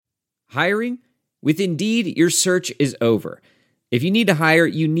Hiring? With Indeed, your search is over. If you need to hire,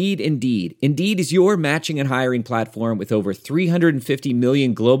 you need Indeed. Indeed is your matching and hiring platform with over 350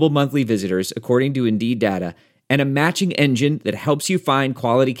 million global monthly visitors, according to Indeed data, and a matching engine that helps you find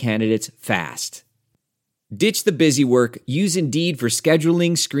quality candidates fast. Ditch the busy work. Use Indeed for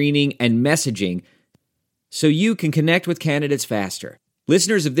scheduling, screening, and messaging so you can connect with candidates faster.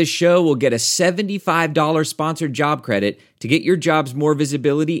 Listeners of this show will get a $75 sponsored job credit to get your jobs more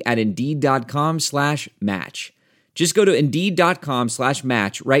visibility at Indeed.com/match. Just go to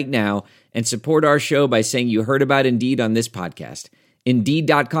Indeed.com/match right now and support our show by saying you heard about Indeed on this podcast.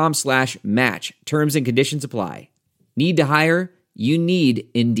 Indeed.com/match. Terms and conditions apply. Need to hire? You need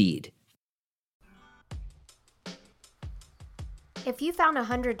Indeed. If you found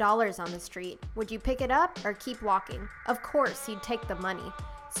 $100 on the street, would you pick it up or keep walking? Of course, you'd take the money.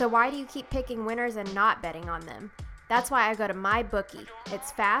 So why do you keep picking winners and not betting on them? That's why I go to MyBookie.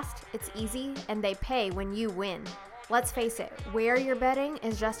 It's fast, it's easy, and they pay when you win. Let's face it, where you're betting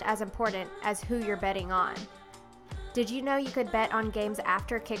is just as important as who you're betting on. Did you know you could bet on games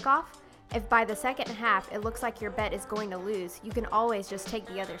after kickoff? If by the second half it looks like your bet is going to lose, you can always just take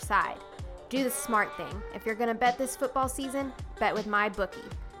the other side. Do the smart thing. If you're going to bet this football season, bet with MyBookie.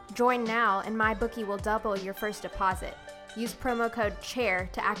 Join now and MyBookie will double your first deposit. Use promo code CHAIR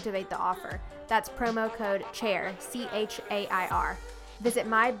to activate the offer. That's promo code CHAIR, CHAIR. Visit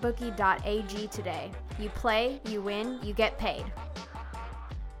mybookie.ag today. You play, you win, you get paid.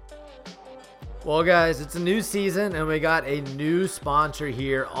 Well, guys, it's a new season, and we got a new sponsor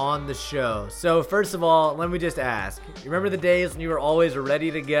here on the show. So, first of all, let me just ask. You remember the days when you were always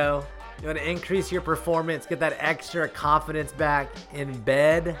ready to go? You want to increase your performance, get that extra confidence back in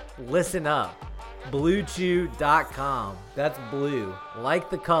bed? Listen up. BlueChew.com. That's blue,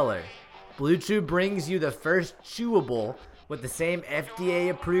 like the color. Blue Chew brings you the first chewable with the same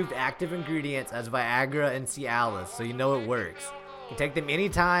FDA-approved active ingredients as Viagra and Cialis, so you know it works. You can take them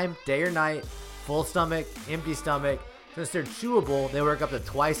anytime, day or night, full stomach, empty stomach. Since they're chewable, they work up to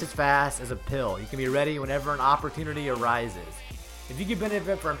twice as fast as a pill. You can be ready whenever an opportunity arises. If you can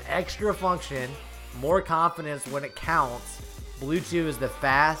benefit from extra function, more confidence when it counts, Blue Chew is the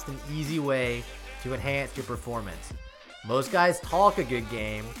fast and easy way to enhance your performance. Most guys talk a good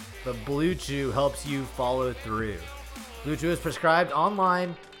game, but Blue Chew helps you follow through. Blue Chew is prescribed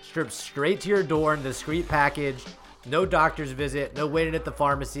online, stripped straight to your door in a discreet package, no doctor's visit, no waiting at the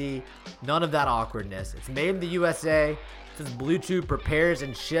pharmacy, none of that awkwardness. It's made in the USA. Since Blue Chew prepares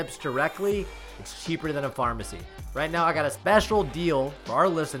and ships directly, it's cheaper than a pharmacy. Right now, I got a special deal for our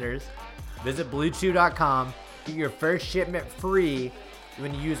listeners. Visit BlueChew.com. Get your first shipment free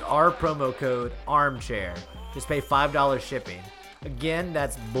when you use our promo code ARMCHAIR. Just pay $5 shipping. Again,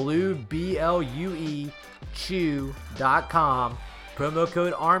 that's Blue, BLUE, Chew.com. Promo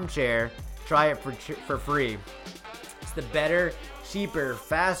code ARMCHAIR. Try it for free. It's the better, cheaper,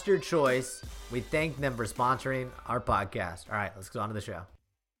 faster choice. We thank them for sponsoring our podcast. All right, let's go on to the show.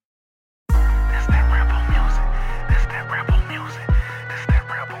 This that rebel music. This that rebel music. This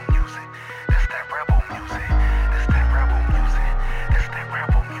that rebel music. This that rebel music. This that rebel music. This that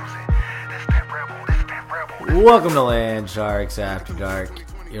rebel music. This that rebel. This that rebel. Welcome to Land Sharks After Dark,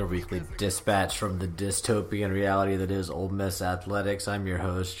 your weekly dispatch from the dystopian reality that is Ole Miss Athletics. I'm your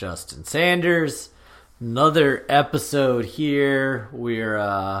host, Justin Sanders. Another episode here.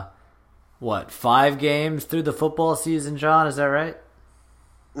 We're 5 games through the football season, John? Is that right?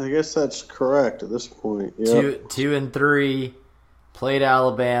 I guess that's correct at this point. Yep. 2 and 3. Played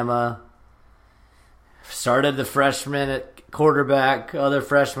Alabama. Started the freshman at quarterback. Other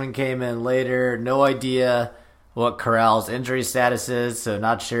freshmen came in later. No idea what Corral's injury status is, so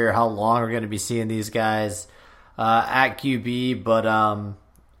not sure how long we're going to be seeing these guys at QB. But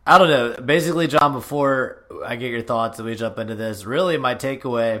I don't know. Basically, John, before I get your thoughts and we jump into this, really my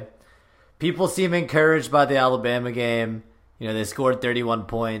takeaway, people seem encouraged by the Alabama game. You know, they scored 31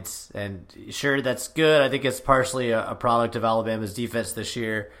 points, and sure, that's good. I think it's partially a product of Alabama's defense this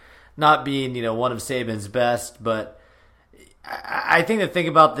year, not being, one of Saban's best. But I think the thing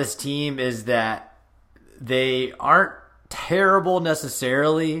about this team is that they aren't terrible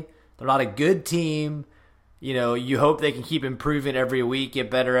necessarily. They're not a good team. You hope they can keep improving every week,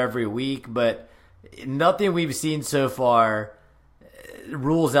 get better every week, but nothing we've seen so far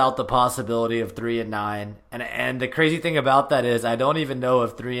rules out the possibility of 3-9. And the crazy thing about that is I don't even know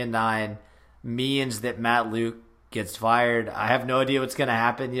if 3-9 means that Matt Luke gets fired. I have no idea what's going to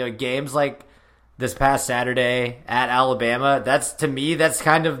happen. Games like this past Saturday at Alabama, that's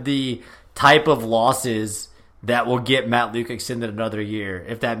kind of the type of losses that will get Matt Luke extended another year,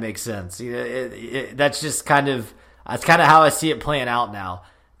 if that makes sense. That's kind of how I see it playing out now.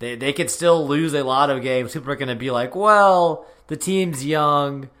 they could still lose a lot of games. People are going to be like, well, the team's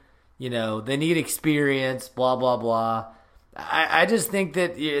young, they need experience, blah, blah, blah. I just think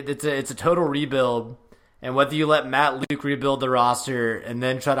that it's a total rebuild. And whether you let Matt Luke rebuild the roster and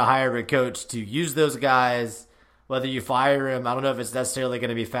then try to hire a coach to use those guys, whether you fire him, I don't know if it's necessarily going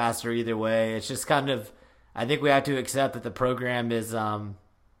to be faster either way. It's just kind of, I think we have to accept that the program is,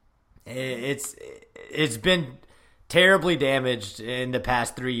 it's been terribly damaged in the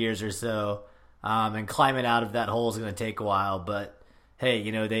past 3 years or so. And climbing out of that hole is going to take a while. But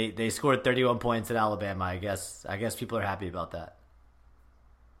hey, they scored 31 points at Alabama. I guess people are happy about that.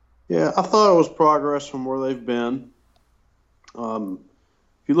 Yeah, I thought it was progress from where they've been.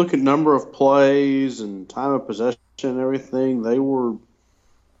 If you look at number of plays and time of possession and everything, they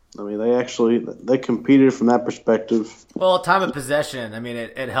competed from that perspective. Well, time of possession,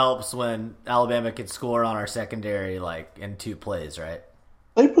 it helps when Alabama can score on our secondary, in 2 plays, right?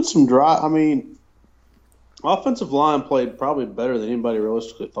 They put some offensive line played probably better than anybody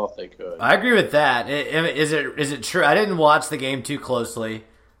realistically thought they could. I agree with that. Is it true? I didn't watch the game too closely.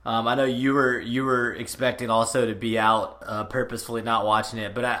 I know you were expecting also to be out purposefully not watching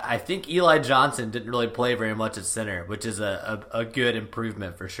it, but I think Eli Johnson didn't really play very much at center, which is a good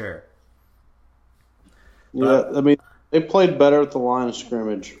improvement for sure. Yeah, they played better at the line of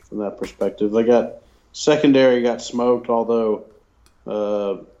scrimmage from that perspective. They got smoked, although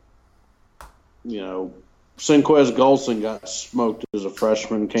Sinquez Golson got smoked as a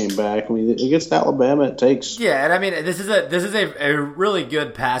freshman, came back. Against Alabama, it takes. Yeah, and this is a really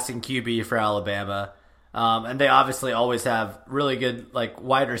good passing QB for Alabama, and they obviously always have really good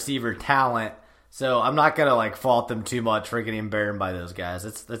wide receiver talent. So I'm not gonna fault them too much for getting burned by those guys.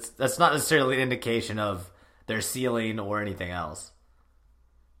 That's not necessarily an indication of their ceiling or anything else.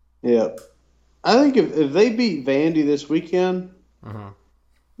 Yeah, I think if they beat Vandy this weekend,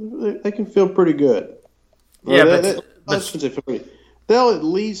 they can feel pretty good. Yeah, they'll at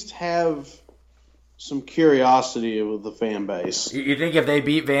least have some curiosity with the fan base. You think if they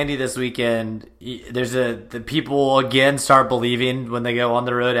beat Vandy this weekend, the people will again start believing when they go on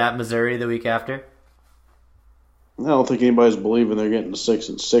the road at Missouri the week after? I don't think anybody's believing they're getting to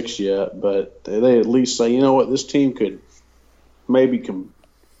 6-6 yet, but they at least say, you know what, this team could maybe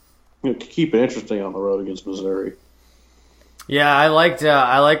keep it interesting on the road against Missouri. Yeah, I like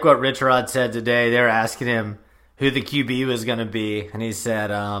what Rich Rod said today. They were asking him who the QB was going to be, and he said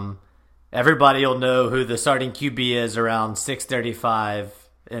everybody will know who the starting QB is around 6:35,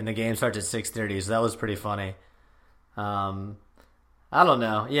 and the game starts at 6:30. So that was pretty funny. I don't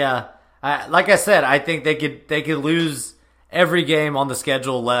know. Yeah, like I said, I think they could lose every game on the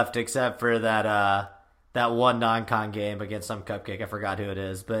schedule left except for that one non-con game against some cupcake. I forgot who it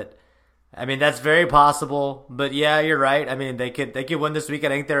is, but. That's very possible, but yeah, you're right. They could win this week. I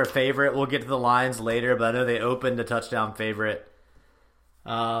think they're a favorite. We'll get to the lines later, but I know they opened a touchdown favorite.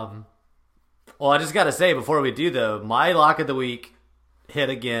 Well, I just got to say before we do though, my lock of the week hit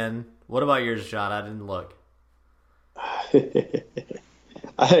again. What about yours, John? I didn't look.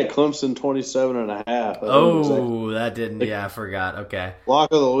 I had Clemson 27.5. Oh, that didn't. Yeah, I forgot. Okay.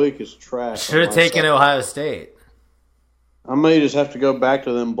 Lock of the week is trash. Should have taken Ohio State. I may just have to go back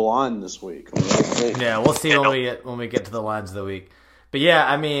to them blind this week. Yeah, we'll see when we get to the lines of the week. But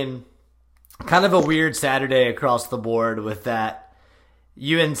yeah, kind of a weird Saturday across the board with that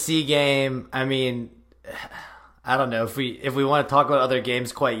UNC game. I don't know if we want to talk about other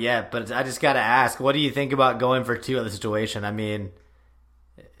games quite yet, but I just got to ask, what do you think about going for 2 in the situation?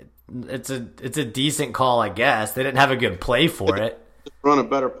 It's a decent call, I guess. They didn't have a good play for it. Run a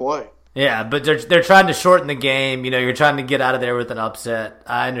better play. Yeah, but they're trying to shorten the game. You're trying to get out of there with an upset.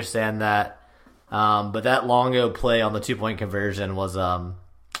 I understand that. But that Longo play on the 2-point conversion was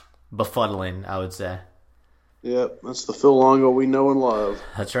befuddling, I would say. Yep, that's the Phil Longo we know and love.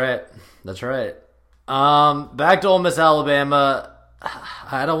 That's right. Back to Ole Miss, Alabama.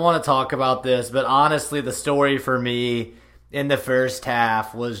 I don't want to talk about this, but honestly, the story for me in the first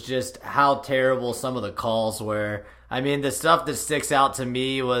half was just how terrible some of the calls were. The stuff that sticks out to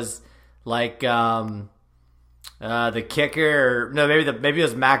me was the kicker, or no, maybe it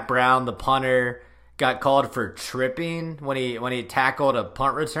was Mac Brown, the punter, got called for tripping when he tackled a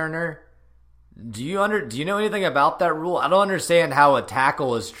punt returner. Do you know anything about that rule? I don't understand how a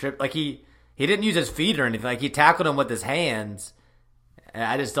tackle is tripped. He didn't use his feet or anything. He tackled him with his hands. And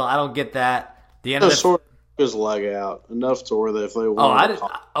I don't get that. The end of sort of his leg out enough to where if they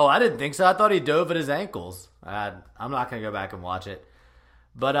I didn't think so. I thought he dove at his ankles. I'm not gonna go back and watch it.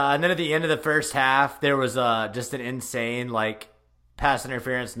 But and then at the end of the first half, there was just an insane pass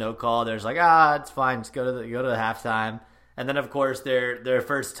interference no call. There's it's fine, just go to the halftime. And then, of course, their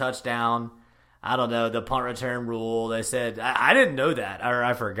first touchdown, I don't know, the punt return rule. They said, I didn't know that, or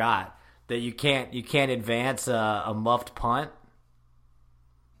I forgot, that you can't advance a muffed punt.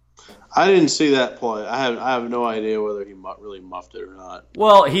 I didn't see that play. I have no idea whether he really muffed it or not.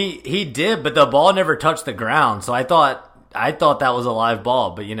 Well, he did, but the ball never touched the ground, so I thought that was a live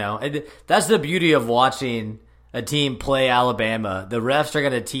ball. But, that's the beauty of watching a team play Alabama. The refs are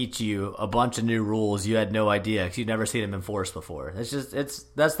going to teach you a bunch of new rules you had no idea because you've never seen them enforced before.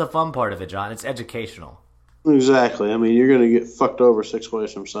 That's the fun part of it, John. It's educational. Exactly. I mean, you're going to get fucked over 6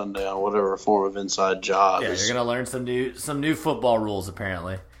 ways from Sunday on whatever form of inside job. Yeah, you're going to learn some new football rules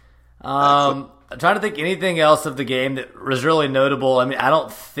apparently. I'm trying to think anything else of the game that was really notable. I mean, I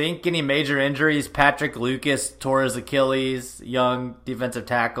don't think any major injuries. Patrick Lucas tore his Achilles, young defensive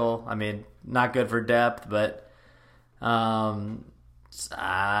tackle. I mean, not good for depth, but some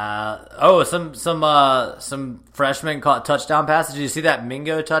freshmen caught touchdown passes. Did you see that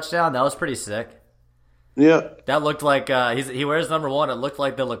Mingo touchdown? That was pretty sick. Yeah. That looked like he wears number 1. It looked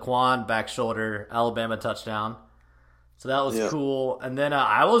like the Laquan back shoulder Alabama touchdown. So that was cool. And then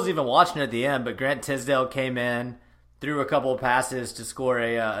I wasn't even watching at the end, but Grant Tisdale came in, threw a couple of passes to score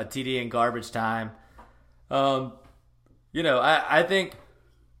a TD in garbage time. I think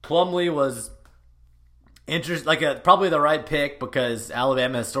Plumlee was probably the right pick because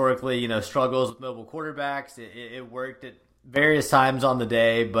Alabama historically, struggles with mobile quarterbacks. It worked at various times on the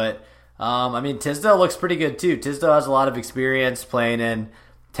day, but Tisdale looks pretty good too. Tisdale has a lot of experience playing in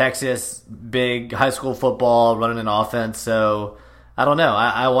Texas, big high school football, running an offense. So I don't know.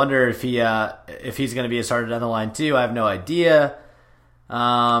 I wonder if he's going to be a starter down the line too. I have no idea.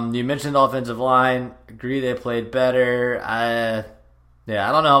 You mentioned the offensive line. Agree they played better. I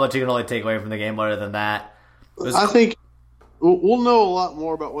don't know how much you can really take away from the game other than that. I think we'll know a lot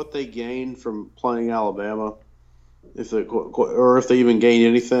more about what they gained from playing Alabama, if they even gain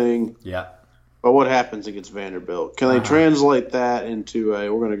anything. Yeah. But what happens against Vanderbilt? Can they translate that into we're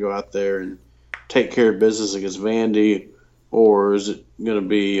going to go out there and take care of business against Vandy, or is it going to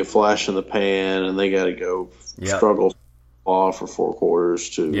be a flash in the pan and they got to go struggle for 4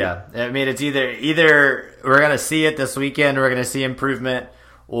 quarters too? Yeah, I mean it's either we're going to see it this weekend, we're going to see improvement,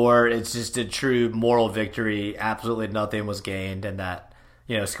 or it's just a true moral victory. Absolutely nothing was gained, and that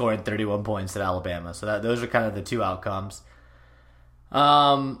scoring 31 points at Alabama. So those are kind of the two outcomes.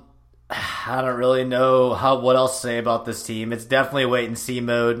 I don't really know what else to say about this team. It's definitely wait and see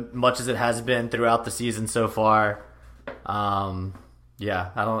mode, much as it has been throughout the season so far. I don't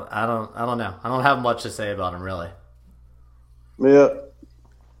know. I don't have much to say about them really. Yeah,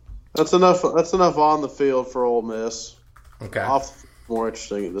 that's enough. That's enough on the field for Ole Miss. Okay, off more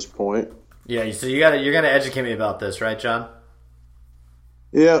interesting at this point. Yeah, so you're gonna educate me about this, right, John?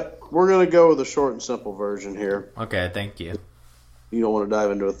 Yeah, we're gonna go with a short and simple version here. Okay, thank you. You don't want to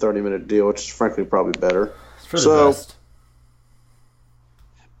dive into a 30-minute deal, which is frankly probably better. It's for the best.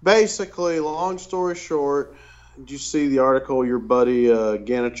 Basically, long story short, did you see the article, your buddy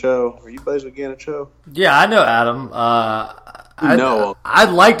Ganicho? Are you buddies with Ganicho? Yeah, I know Adam.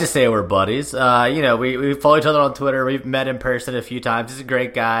 I'd like to say we're buddies. We follow each other on Twitter. We've met in person a few times. He's a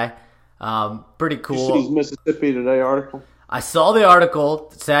great guy. Pretty cool. You see his Mississippi Today article? I saw the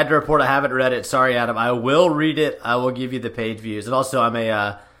article. Sad to report I haven't read it. Sorry, Adam. I will read it. I will give you the page views. And also, I'm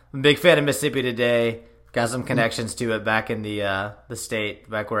a big fan of Mississippi Today. Got some connections to it back in the state,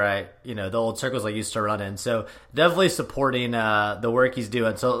 back where the old circles I used to run in. So definitely supporting the work he's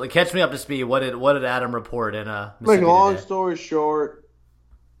doing. So catch me up to speed. What did Adam report in Mississippi Make a long Today? story short,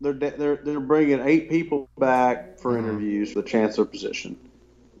 they're bringing 8 people back for interviews for the chancellor position.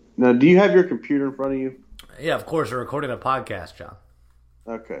 Now, do you have your computer in front of you? Yeah, of course. We're recording a podcast, John.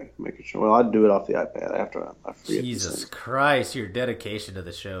 Okay, making sure. Well, I'd do it off the iPad after I forget. Jesus Christ, your dedication to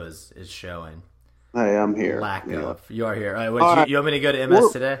the show is showing. Hey, I'm here. Lack you of. You are here. All right, All right. You want me to go to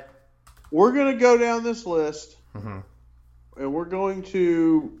MS today? We're going to go down this list, and we're going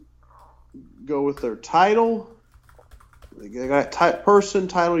to go with their title. They got person,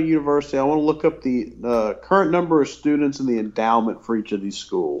 title, university. I want to look up the current number of students and the endowment for each of these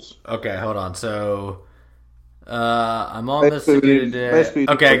schools. Okay, hold on. So, I'm on Mississippi Today.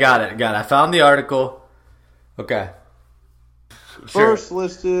 Okay, got it. I found the article. Okay. Sure. First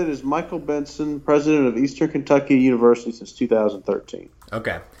listed is Michael Benson, president of Eastern Kentucky University since 2013.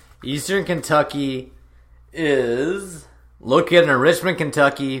 Okay. Eastern Kentucky is located in Richmond,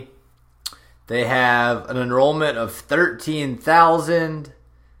 Kentucky. They have an enrollment of 13,000.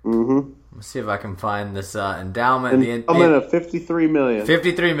 Let's see if I can find this endowment. The endowment of $53 million.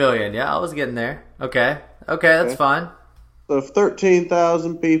 $53 million. Yeah, I was getting there. Okay, that's fine. So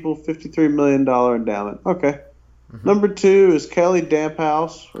 13,000 people, $53 million endowment. Okay. Number 2 is Kelly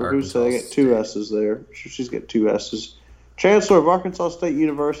Damphouse, or who said they Arkansas get 2 S's there. She's got 2 S's. Chancellor of Arkansas State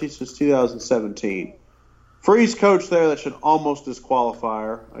University since 2017. Freeze coach there, that should almost disqualify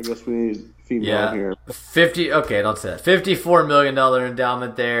her. I guess we need a female here. 50. Okay, don't say that. $54 million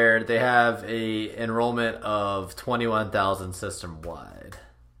endowment there. They have a enrollment of 21,000 system wide.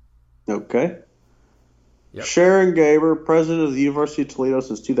 Okay. Yep. Sharon Gaber, president of the University of Toledo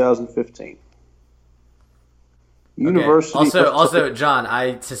since 2015. University. Also, John,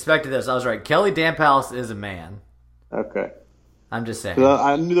 I suspected this. I was right. Kelly Damphouse is a man. Okay. I'm just saying. 'Cause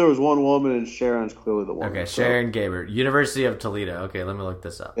I knew there was one woman, and Sharon's clearly the woman. Okay, so- Sharon Gaber, University of Toledo. Okay, let me look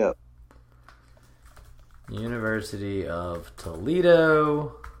this up. Yeah. University of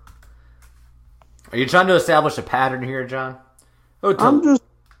Toledo. Are you trying to establish a pattern here, John? Oh, I'm just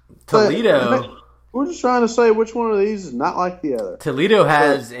Toledo. We're just trying to say which one of these is not like the other. Toledo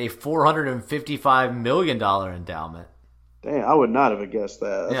has a $455 million endowment. Damn, I would not have guessed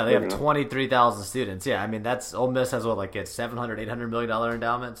that. That's Yeah, they have big enough. 23,000 students. Yeah, I mean, that's Ole Miss has what, like a $700, $800 million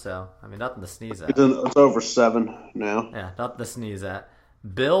endowment. So, I mean, nothing to sneeze at. It's over 7 now. Yeah, nothing to sneeze at.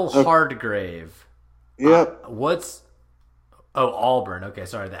 Bill Hardgrave. Yep. Auburn. Okay,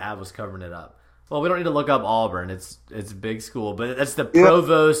 sorry, the ad was covering it up. Well, we don't need to look up Auburn. It's a big school, but that's the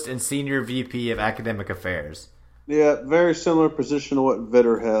provost and senior VP of academic affairs. Yeah, very similar position to what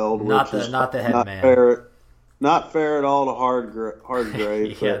Vitter held. Not which is the head not man. Fair, not fair at all to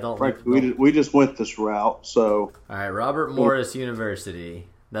Hardgrave. Yeah, but frankly, we just went this route. So all right, Robert Morris University.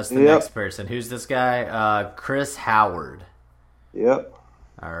 That's the next person. Who's this guy? Chris Howard. Yep.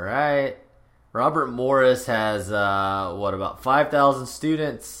 All right. Robert Morris has about 5,000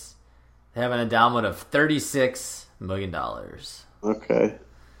 students. They have an endowment of $36 million. Okay.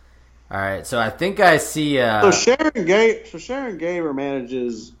 All right, so I think I see. So Sharon Gaber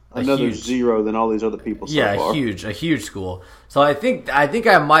manages another huge, 0 than all these other people so far. a huge school. So I think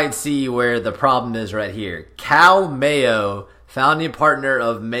I might see where the problem is right here. Cal Mayo, founding partner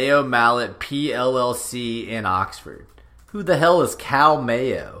of Mayo Mallet PLLC in Oxford. Who the hell is Cal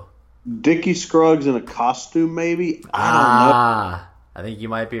Mayo? Dickie Scruggs in a costume, maybe? I don't know. I think you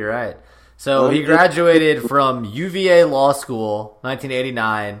might be right. So he graduated from UVA Law School,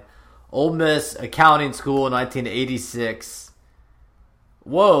 1989, Ole Miss Accounting School, 1986.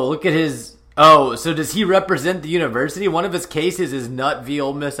 Whoa, look at his... Oh, so does he represent the university? One of his cases is Nut v.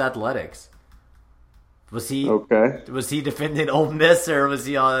 Ole Miss Athletics. Was he defending Ole Miss, or was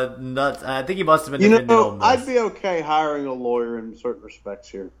he on Nuts? I think he must have been defending Ole Miss. I'd be okay hiring a lawyer in certain respects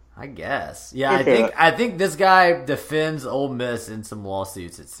here. I guess. Yeah, okay. I think this guy defends Ole Miss in some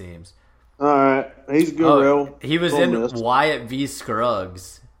lawsuits, it seems. All right. He's good, He was in Wyatt v.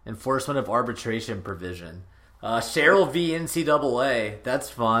 Scruggs, enforcement of arbitration provision. Cheryl v. NCAA, that's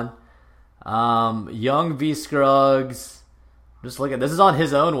fun. Young v. Scruggs. Just look at this is on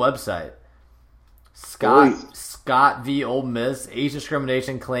his own website. Scott v. Ole Miss, age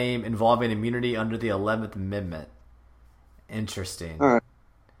discrimination claim involving immunity under the 11th Amendment. Interesting. All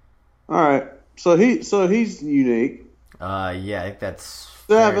right. So he's unique. Yeah, I think that's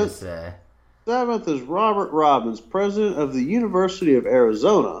fair to say. 7th is Robert Robbins, president of the University of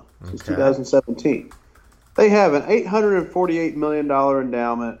Arizona since 2017. They have an $848 million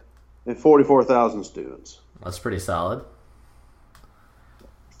endowment and 44,000 students. That's pretty solid.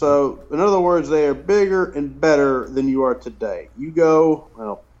 So, in other words, they are bigger and better than you are today. You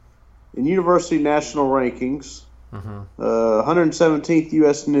go, in university national rankings, 117th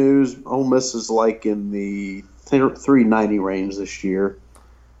U.S. News, Ole Miss is like in the 390 range this year.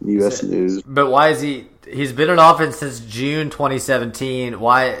 U.S. News. But why is he's been in office since June 2017.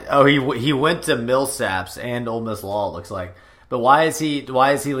 Why? Oh, he went to Millsaps and Ole Miss Law, it looks like. But why is he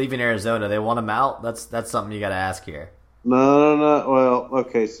leaving Arizona? They want him out? That's something you got to ask here. No. Well,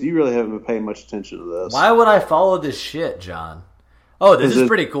 okay, so you really haven't been paying much attention to this. Why would I follow this shit, John? Oh, this is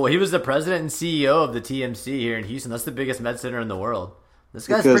pretty cool. He was the president and CEO of the TMC here in Houston. That's the biggest med center in the world. This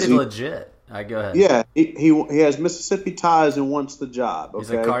guy's pretty legit. All right, go ahead. Yeah, he has Mississippi ties and wants the job. Okay?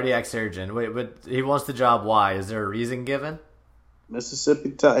 He's a cardiac surgeon. Wait, but he wants the job. Why? Is there a reason given?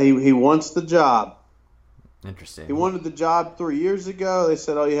 Mississippi ties. He wants the job. Interesting. He wanted the job 3 years ago. They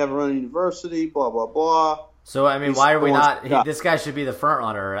said, "Oh, you haven't run a university." Blah blah blah. So I mean, why are we not? This guy should be the front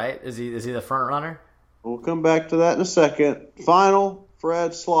runner, right? Is he the front runner? We'll come back to that in a second. Final.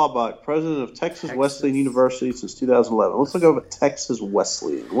 Fred Slawbuck, president of Texas Wesleyan University since 2011. Let's look over at Texas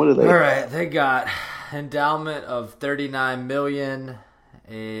Wesleyan. What do they? All right, they got endowment of $39 million,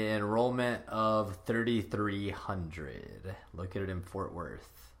 enrollment of 3,300. Look at it in Fort Worth.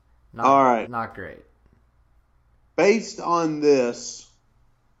 All right, not great. Based on this,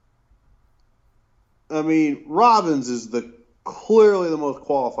 I mean, Robbins is clearly the most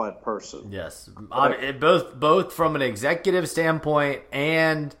qualified person. Yes, both from an executive standpoint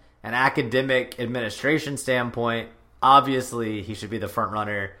and an academic administration standpoint. Obviously, he should be the front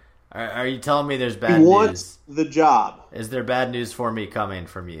runner. Are you telling me there's bad He wants news? the job. Is there bad news for me coming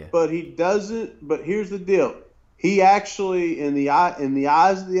from you? But he doesn't. But here's the deal: he actually, in the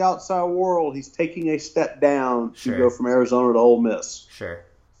eyes of the outside world, he's taking a step down Sure. to go from Arizona to Ole Miss. Sure.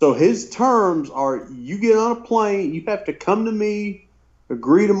 So his terms are: you get on a plane, you have to come to me,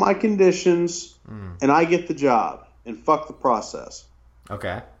 agree to my conditions, and I get the job. And fuck the process.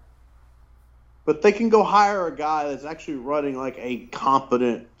 Okay. But they can go hire a guy that's actually running like a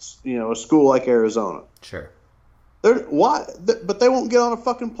competent, a school like Arizona. Sure. But they won't get on a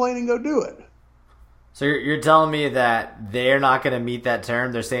fucking plane and go do it. So you're telling me that they're not going to meet that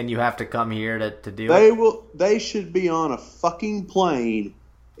term? They're saying you have to come here to do They it? will. They should be on a fucking plane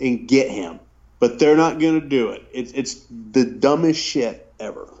and get him. But they're not going to do it. It's the dumbest shit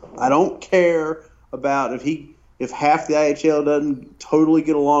ever. I don't care about if half the IHL doesn't totally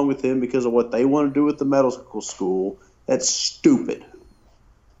get along with him because of what they want to do with the medical school. That's stupid.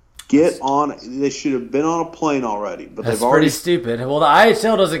 Get on. They should have been on a plane already, but That's they've already. pretty stupid. Well, the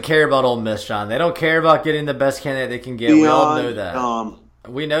IHL doesn't care about Ole Miss, John. They don't care about getting the best candidate they can get. We all know that.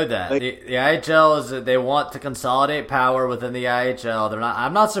 We know that. The IHL is that they want to consolidate power within the IHL. They're not.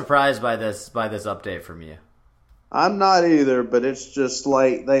 I'm not surprised by this update from you. I'm not either, but it's just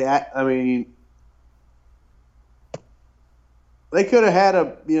like they could have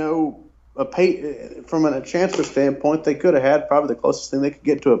had from a chancellor standpoint, they could have had probably the closest thing they could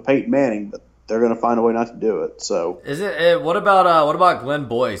get to a Peyton Manning, but they're going to find a way not to do it. So Is it? What about Glenn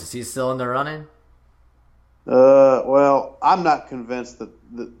Boyce? Is he still in the running? well, I'm not convinced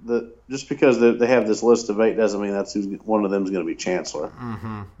that just because they have this list of 8 doesn't mean that's one of them is going to be chancellor.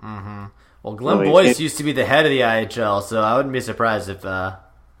 Well, Glenn Boyce used to be the head of the IHL, so I wouldn't be surprised if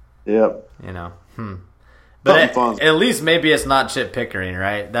Yep. But Something at least maybe it's not Chip Pickering,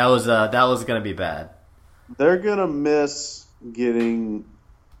 right? That was going to be bad. They're going to miss getting.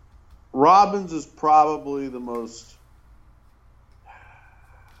 Robbins is probably the most.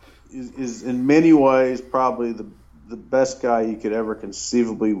 Is in many ways probably the best guy you could ever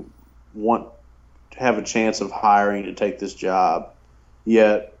conceivably want to have a chance of hiring to take this job.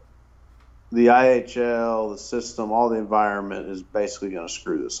 Yet the IHL, the system, all the environment is basically going to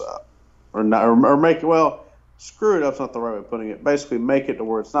screw this up, or not, or make it well. Screw it up's not the right way of putting it. Basically, make it to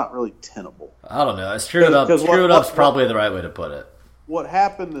where it's not really tenable. I don't know. Screw it up. Screw it up's probably the right way to put it. What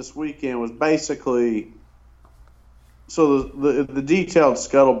happened this weekend was basically. So the detailed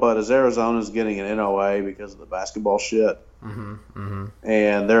scuttlebutt is Arizona's getting an NOA because of the basketball shit, and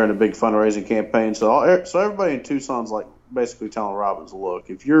they're in a big fundraising campaign. So everybody in Tucson's like basically telling Robbins, look,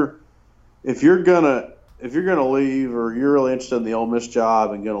 if you're gonna leave or you're really interested in the Ole Miss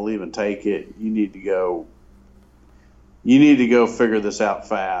job and gonna leave and take it, you need to go figure this out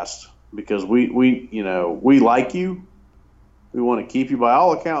fast because we like you, we want to keep you. By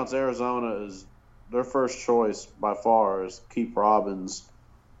all accounts, Arizona is. Their first choice by far is keep Robbins,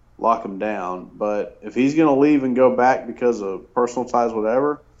 lock him down. But if he's going to leave and go back because of personal ties,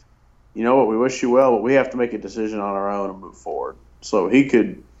 whatever, you know what? We wish you well, but we have to make a decision on our own and move forward. So he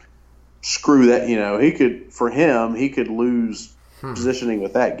could screw that. He could lose positioning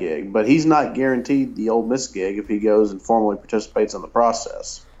with that gig, but he's not guaranteed the Ole Miss gig if he goes and formally participates in the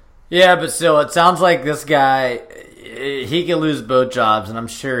process. Yeah, but still, it sounds like this guy, he could lose both jobs, and I'm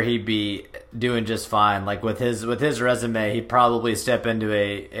sure he'd be doing just fine. Like with his resume, he'd probably step into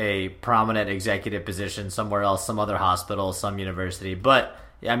a prominent executive position somewhere else, some other hospital, some university. But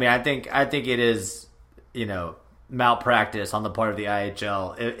I mean, I think it is, malpractice on the part of the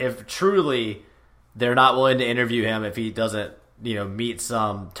IHL. If truly they're not willing to interview him if he doesn't, meet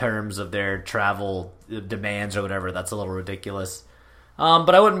some terms of their travel demands or whatever, that's a little ridiculous.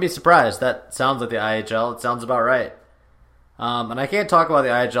 But I wouldn't be surprised. That sounds like the IHL. It sounds about right. And I can't talk about the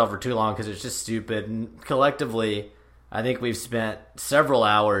IHL for too long because it's just stupid. And collectively, I think we've spent several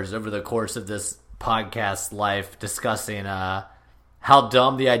hours over the course of this podcast life discussing how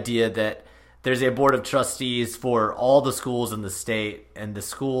dumb the idea that there's a board of trustees for all the schools in the state, and the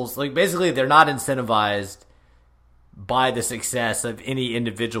schools, basically they're not incentivized by the success of any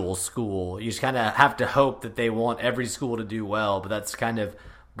individual school. You just kind of have to hope that they want every school to do well, but that's kind of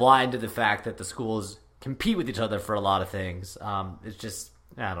blind to the fact that the schools compete with each other for a lot of things. It's just,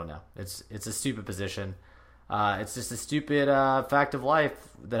 I don't know. It's a stupid position. It's just a stupid fact of life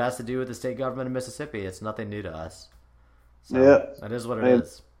that has to do with the state government of Mississippi. It's nothing new to us. So Yeah. that is what it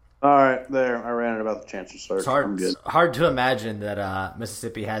is. All right, there. I ran it about the chancellor search. It's I'm good. hard to imagine that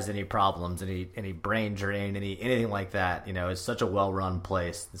Mississippi has any problems, any brain drain, anything like that. You know, it's such a well-run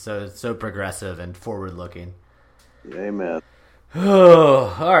place, so it's so progressive and forward-looking. Amen.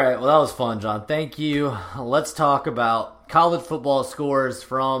 Oh, all right. Well, that was fun, John. Thank you. Let's talk about college football scores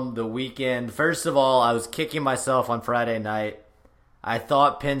from the weekend. First of all, I was kicking myself on Friday night. I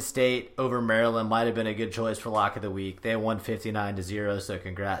thought Penn State over Maryland might have been a good choice for lock of the week. They won 59-0, so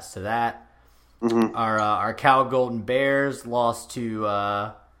congrats to that. Mm-hmm. Our Cal Golden Bears lost to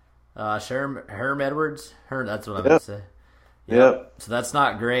Herm Edwards. That's what I meant to say. Yep. So that's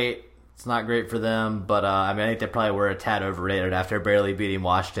not great. It's not great for them, but I think they probably were a tad overrated after barely beating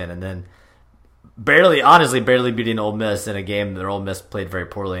Washington and then barely beating Ole Miss in a game that Ole Miss played very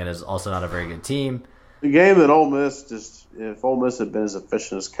poorly and is also not a very good team. The game that Ole Miss if Ole Miss had been as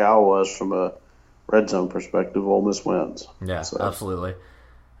efficient as Cal was from a red zone perspective, Ole Miss wins. Yeah, so. Absolutely.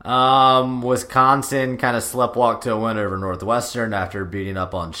 Wisconsin kind of sleptwalked to a win over Northwestern after beating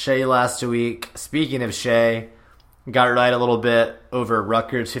up on Shea last week. Speaking of Shea, got it right a little bit over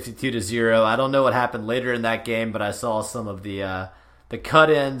Rutgers 52-0. I don't know what happened later in that game, but I saw some of the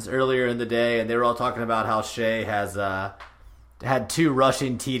cut-ins earlier in the day, and they were all talking about how Shea has had 2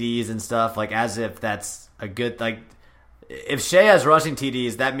 rushing TDs and stuff, like as if that's a good if Shea has rushing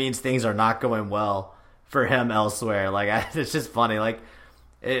TDs, that means things are not going well for him elsewhere. It's just funny.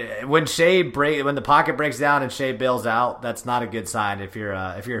 When the pocket breaks down and Shea bails out, that's not a good sign if you're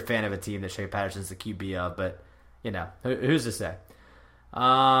a fan of a team that Shea Patterson's the QB of. But who's to say?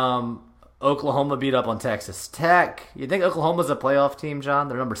 Oklahoma beat up on Texas Tech. You think Oklahoma's a playoff team, John?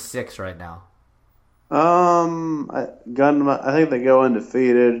 They're number 6 right now. I think they go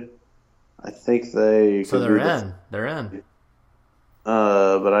undefeated. I think they. So they're in. They're in.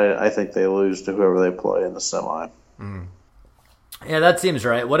 But I think they lose to whoever they play in the semi. Mm. Yeah, that seems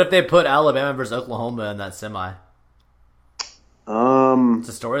right. What if they put Alabama versus Oklahoma in that semi? It's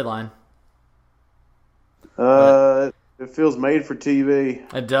a storyline. It feels made for TV.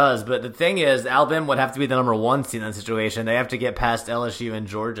 It does, but the thing is, Alabama would have to be the number 1 seed in that situation. They have to get past LSU and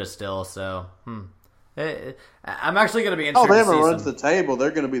Georgia still. So, I'm actually going to be interested. Alabama runs the table.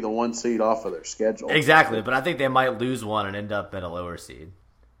 They're going to be the 1 seed off of their schedule. Exactly, but I think they might lose one and end up at a lower seed.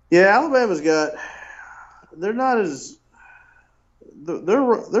 Yeah, Alabama's got. They're not as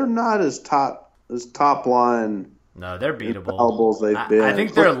top line. No, they're beatable. They've been. I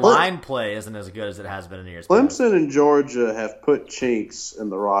think their line play isn't as good as it has been in years past. Clemson and Georgia have put chinks in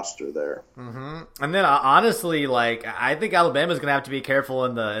the roster there. Mm-hmm. And then honestly, I think Alabama's going to have to be careful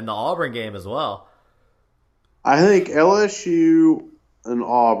in the Auburn game as well. I think LSU and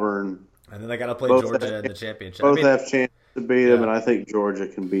Auburn. And then they got to play Georgia in the championship. Both have chances to beat them, and I think Georgia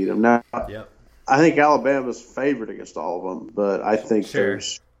can beat them. Now, I think Alabama's favored against all of them, but I think I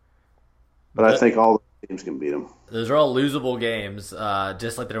think all the teams can beat them. Those are all losable games,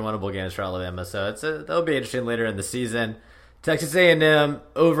 just like they're winnable games for Alabama. So that'll be interesting later in the season. Texas A&M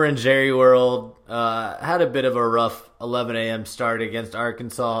over in Jerry World had a bit of a rough 11 a.m. start against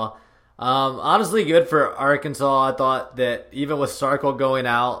Arkansas. Honestly, good for Arkansas. I thought that even with Starkle going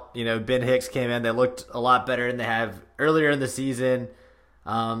out, Ben Hicks came in. They looked a lot better than they have earlier in the season.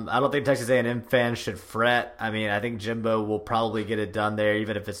 I don't think Texas A&M fans should fret. I mean, I think Jimbo will probably get it done there,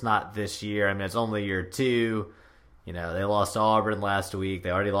 even if it's not this year. I mean, it's only year 2. They lost to Auburn last week.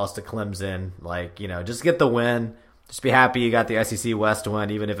 They already lost to Clemson. Just get the win. Just be happy you got the SEC West win,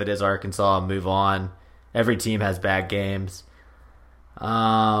 even if it is Arkansas, and move on. Every team has bad games.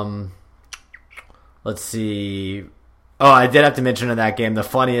 Let's see. Oh, I did have to mention in that game, the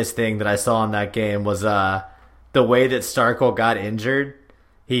funniest thing that I saw in that game was the way that Starkle got injured.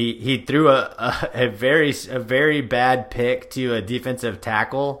 He threw a very bad pick to a defensive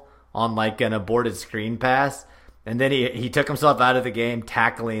tackle on an aborted screen pass, and then he took himself out of the game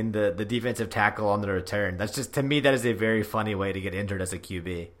tackling the defensive tackle on the return. That's just, to me, that is a very funny way to get injured as a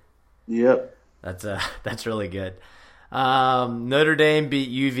QB. Yep. That's really good. Notre Dame beat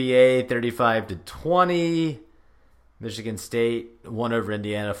UVA 35-20. Michigan State won over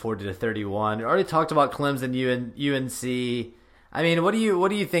Indiana 40-31. We already talked about Clemson, UNC. I mean, what do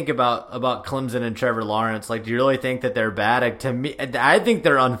you think about Clemson and Trevor Lawrence? Do you really think that they're bad? To me, I think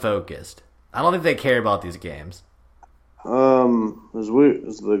they're unfocused. I don't think they care about these games. As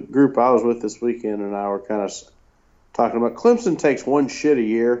the group I was with this weekend and I were kind of talking about, Clemson takes one shit a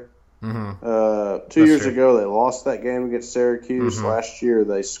year. Mm-hmm. 2 years ago, they lost that game against Syracuse. Mm-hmm. Last year,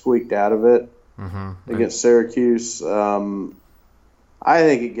 they squeaked out of it against Syracuse. I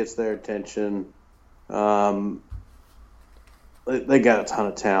think it gets their attention. They got a ton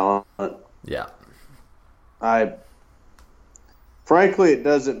of talent. Yeah. For frankly, it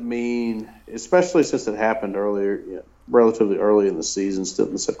doesn't mean, especially since it happened earlier, relatively early in the season, still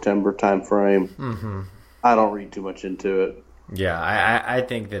in the September time frame. Mm-hmm. I don't read too much into it. Yeah, I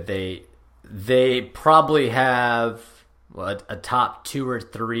think that they probably have a top 2 or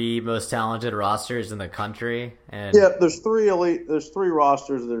 3 most talented rosters in the country. And Yeah, there's 3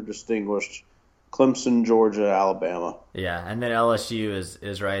 rosters that are distinguished: Clemson, Georgia, Alabama. yeah, and then LSU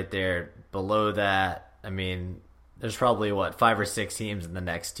is right there below that. I mean, there's probably 5 or 6 teams in the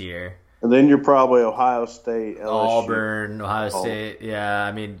next tier. And then you're probably Ohio State, LSU, Auburn, Ohio State. Yeah,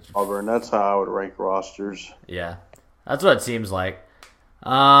 I mean, Auburn. That's how I would rank rosters. yeah, that's what it seems like.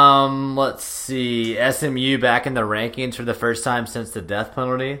 Let's see. SMU back in the rankings for the first time since the death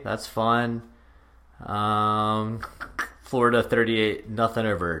penalty. That's fun. Florida 38-0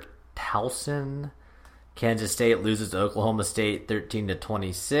 over Towson. Kansas State loses to Oklahoma State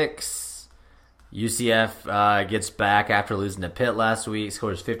 13-26. UCF gets back after losing to Pitt last week.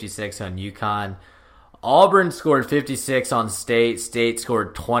 Scores 56 on UConn. Auburn scored 56 on State. State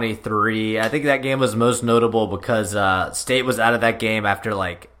scored 23. I think that game was most notable because State was out of that game after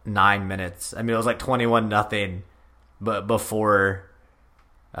 9 minutes. I mean, it was 21-0, but before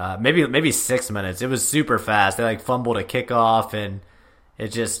maybe 6 minutes. It was super fast. They fumbled a kickoff, and it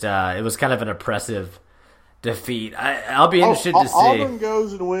just it was kind of an impressive defeat. I'll be interested to see. Auburn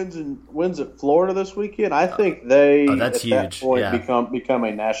goes and wins at Florida this weekend. I think they that's at huge. that point Yeah. become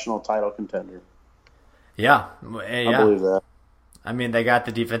a national title contender. Yeah, I believe that. I mean, they got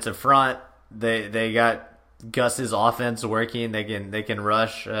the defensive front. They got Gus's offense working. They can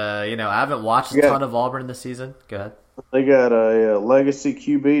rush. I haven't watched a ton of Auburn this season. Go ahead. They got a legacy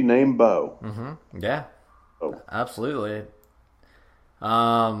QB named Bo. Mm-hmm. Yeah, Oh. absolutely.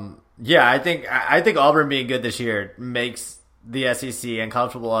 Yeah, I think Auburn being good this year makes the SEC and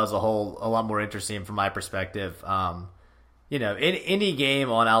college football as a whole a lot more interesting from my perspective. In any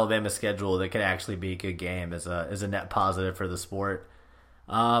game on Alabama's schedule that could actually be a good game is a net positive for the sport.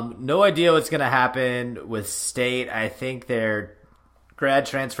 No idea what's going to happen with State. I think their grad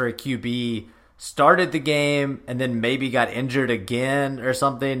transfer QB started the game and then maybe got injured again or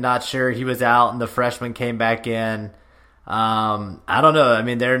something. Not sure. He was out and the freshman came back in. I don't know. I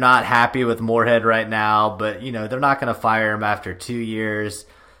mean, they're not happy with Moorhead right now, but they're not going to fire him after 2 years.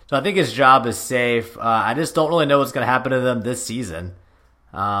 So I think his job is safe. I just don't really know what's going to happen to them this season.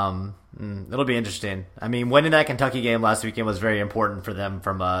 It'll be interesting. I mean, winning that Kentucky game last weekend was very important for them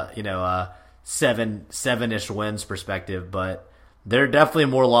from a seven-ish wins perspective, but there are definitely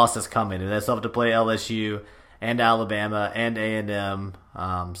more losses coming, and they still have to play LSU and Alabama and A&M.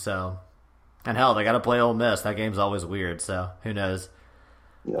 And hell, they got to play Ole Miss. That game's always weird, so who knows?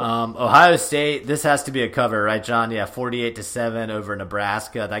 Yeah. Ohio State, this has to be a cover, right, John? Yeah, 48-7 over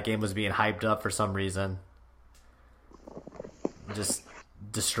Nebraska. That game was being hyped up for some reason. Just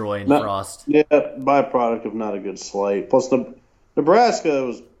destroying Frost. Yeah, byproduct of not a good slate. Plus, Nebraska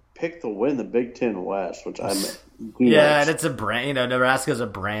was picked to win the Big Ten West, which I meant. Yeah, and it's a brand. Nebraska's a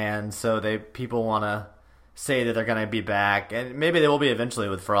brand, so people want to say that they're going to be back, and maybe they will be eventually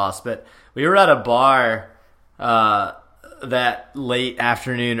with Frost. But we were at a bar that late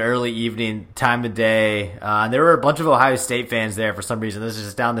afternoon, early evening time of day, and there were a bunch of Ohio State fans there for some reason. This is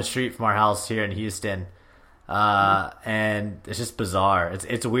just down the street from our house here in Houston, and it's just bizarre.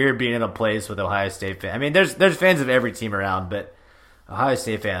 It's weird being in a place with Ohio State fans. I mean, there's fans of every team around, but Ohio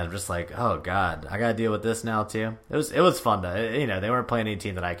State fans are just like, oh god, I gotta deal with this now too. It was fun though. They weren't playing any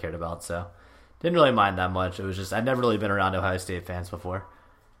team that I cared about, so didn't really mind that much. It was just I'd never really been around Ohio State fans before.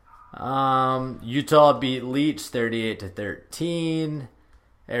 Utah beat Leach 38-13.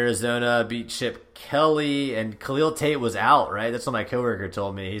 Arizona beat Chip Kelly, and Khalil Tate was out, right? That's what my coworker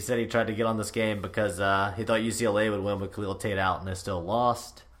told me. He said he tried to get on this game because he thought UCLA would win with Khalil Tate out, and they still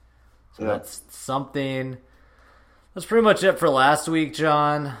lost. So that's something. That's pretty much it for last week,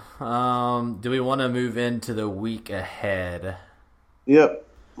 John. Do we want to move into the week ahead? Yep,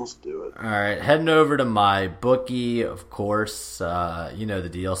 let's do it. All right, heading over to my bookie, of course. You know the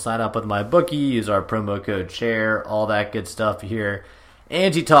deal. Sign up with my bookie, use our promo code CHAIR, all that good stuff here.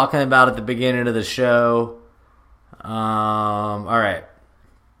 Angie talking about at the beginning of the show. All right.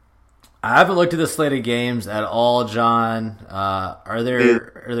 I haven't looked at the slate of games at all, John. Are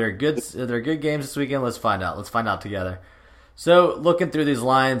there good games this weekend? Let's find out. Let's find out together. So, looking through these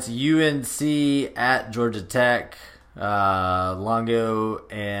lines, UNC at Georgia Tech, Longo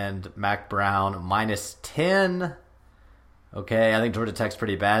and Mac Brown -10. Okay, I think Georgia Tech's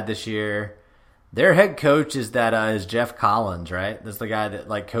pretty bad this year. Their head coach is Jeff Collins, right? That's the guy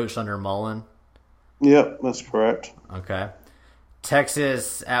that coached under Mullen. Yep, that's correct. Okay.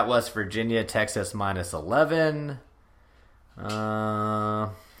 Texas at West Virginia, Texas -11.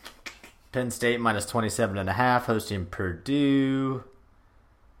 Penn State minus 27.5 hosting Purdue.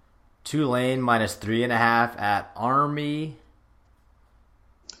 Tulane minus 3.5 at Army.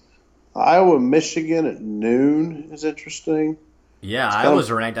 Iowa, Michigan at noon is interesting. Yeah, It's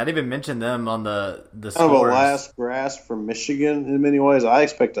Iowa's ranked. I didn't even mention them on the Kind of a scores. last grasp for Michigan in many ways. I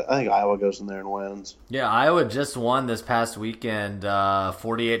think Iowa goes in there and wins. Yeah, Iowa just won this past weekend,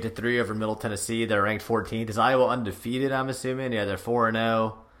 48-3 over Middle Tennessee. They're ranked 14th. Is Iowa undefeated? I'm assuming. Yeah, they're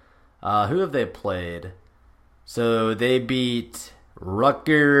 4-0. Who have they played? So they beat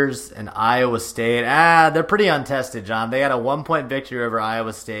Rutgers and Iowa State. They're pretty untested, John. They had a 1-point victory over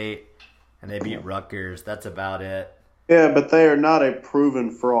Iowa State, and they beat Rutgers. That's about it. Yeah, but they are not a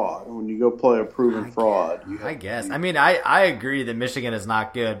proven fraud. When you go play a proven fraud, I guess. I mean, I agree that Michigan is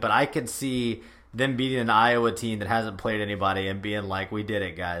not good, but I could see them beating an Iowa team that hasn't played anybody and being like, we did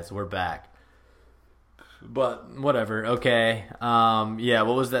it, guys. We're back. But whatever. Okay. Yeah,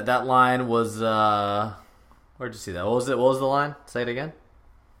 what was that? That line was where'd you see that? What was it? What was the line? Say it again.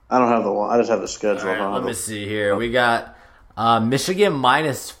 I don't have the line. I just have the schedule. All right, let me see here. We got Michigan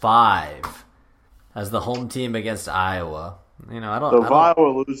 -5 as the home team against Iowa. You know, So if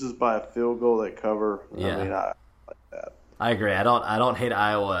Iowa loses by a field goal, they cover. Yeah. I mean, I like that. I agree. I don't hate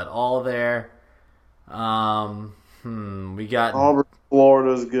Iowa at all there. We got Auburn,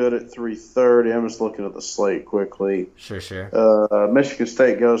 Florida's good at 3:30. I'm just looking at the slate quickly. sure. Michigan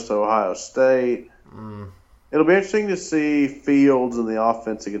State goes to Ohio State. It'll be interesting to see Fields in the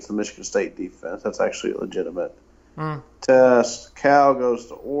offense against the Michigan State defense. That's actually a legitimate test. Cal goes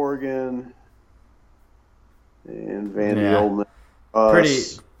to Oregon. And Vandy Yeah. Ole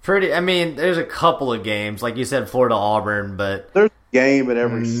Miss. Pretty. I mean, there's a couple of games, like you said, Florida Auburn, but There's a game at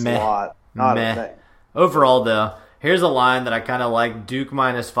every Meh. slot. Not Meh. a thing. overall though, here's a line that I kind of like: Duke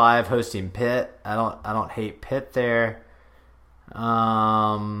 -5 hosting Pitt. I don't hate Pitt there.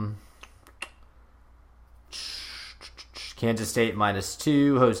 Kansas State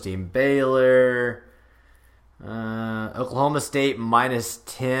 -2 hosting Baylor. Oklahoma State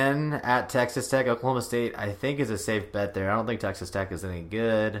 -10 at Texas Tech. Oklahoma State, I think, is a safe bet there. I don't think Texas Tech is any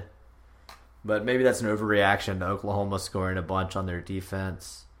good. But maybe that's an overreaction to Oklahoma scoring a bunch on their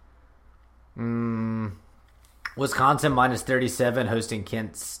defense. Wisconsin -37 hosting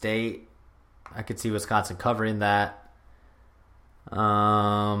Kent State. I could see Wisconsin covering that.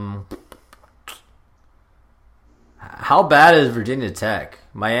 How bad is Virginia Tech?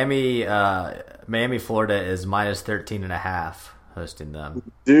 Miami, Florida is -13.5 hosting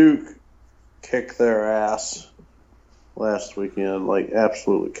them. Duke kicked their ass last weekend. Like,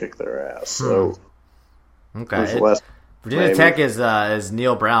 absolutely kicked their ass. So, Okay. West Virginia Miami. Tech is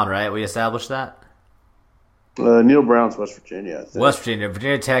Neil Brown, right? We established that? Neil Brown's West Virginia, I think. West Virginia.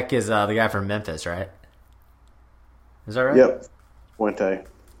 Virginia Tech is the guy from Memphis, right? Is that right? Yep. Fuente.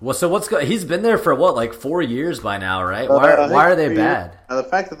 Well, so he's been there for what, like 4 years by now, right? Why are they bad? The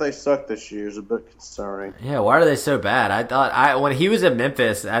fact that they suck this year is a bit concerning. Yeah, why are they so bad? I thought when he was in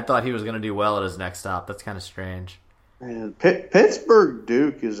Memphis, I thought he was going to do well at his next stop. That's kind of strange. And Pittsburgh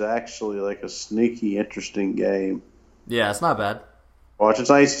Duke is actually like a sneaky, interesting game. Yeah, it's not bad. Watch, it's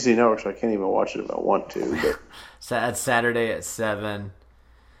on ACC Network, so I can't even watch it if I want to. But It's Saturday at 7.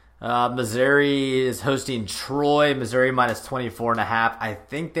 Missouri is hosting Troy. Missouri -24.5. I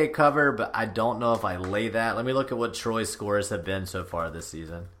think they cover, but I don't know if I lay that. Let me look at what Troy's scores have been so far this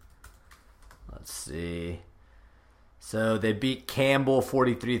season. Let's see. So they beat Campbell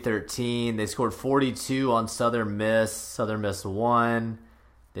 43-13. They scored 42 on Southern Miss. Southern Miss won.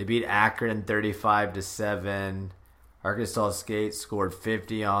 They beat Akron 35-7. Arkansas State scored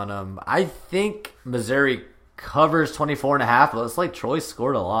 50 on them. I think Missouri covers 24.5, but it's like Troy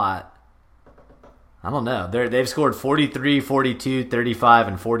scored a lot. I don't know. They've scored 43, 42, 35,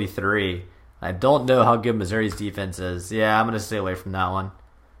 and 43. I don't know how good Missouri's defense is. Yeah, I'm going to stay away from that one.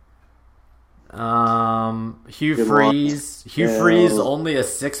 Hugh Good Freeze. luck. Hugh Yeah. Freeze only a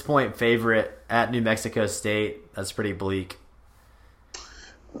 6-point favorite at New Mexico State. That's pretty bleak.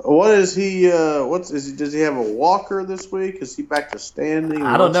 what is he? Does he have a walker this week? Is he back to standing?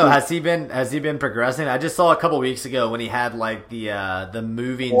 I don't know. What's Has he been progressing? I just saw a couple weeks ago when he had like the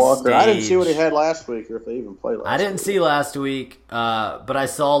moving Walker? stage. I didn't see what he had last week, or if they even played last. I didn't week. see last week, but I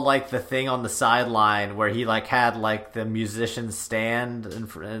saw like the thing on the sideline where he like had like the musician stand in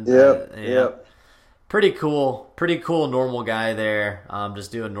front. Yep. Pretty cool normal guy there.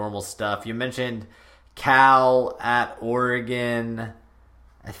 Just doing normal stuff. You mentioned Cal at Oregon.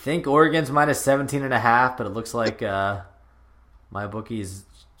 I think Oregon's -17.5, but it looks like my bookie's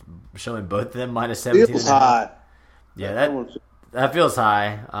showing both of them -17.5. Feels high. Yeah, that feels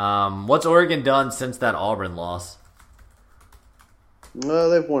high. What's Oregon done since that Auburn loss? No,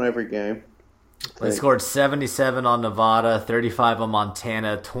 they've won every game. They scored 77 on Nevada, 35 on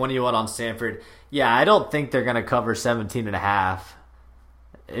Montana, 21 on Stanford. Yeah, I don't think they're going to cover 17.5.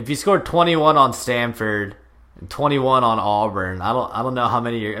 If you scored 21 on Stanford and 21 on Auburn, I don't know how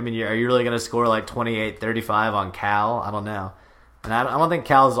many are you really going to score like 28, 35 on Cal? I don't know. And I don't think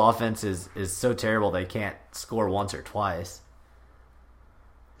Cal's offense is so terrible they can't score once or twice.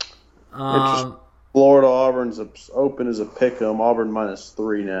 Florida Auburn's open as a pick'em. Auburn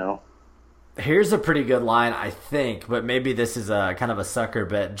 -3 now. Here's a pretty good line, I think, but maybe this is a kind of a sucker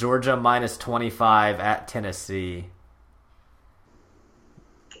bet. Georgia -25 at Tennessee.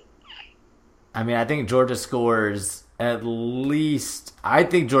 I mean, I think Georgia scores at least. I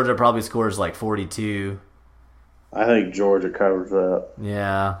think Georgia probably scores like 42. I think Georgia covers that.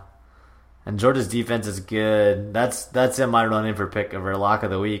 Yeah, and Georgia's defense is good. That's in my running for pick of our lock of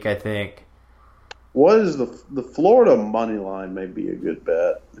the week, I think. What is the Florida money line? May be a good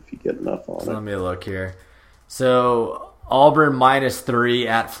bet if you get enough on So it. let me look here. So Auburn -3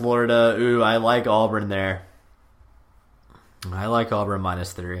 at Florida. Ooh, I like Auburn there. I like Auburn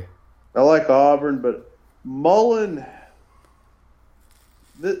 -3. I like Auburn, but Mullen.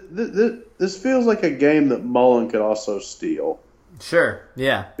 This feels like a game that Mullen could also steal. Sure.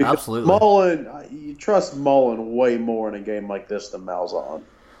 Yeah, Because absolutely. Mullen, you trust Mullen way more in a game like this than Malzahn.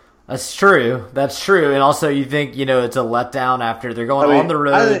 That's true. That's true. And also, you think, it's a letdown after they're going on the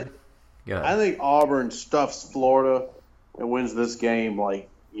road. I think Auburn stuffs Florida and wins this game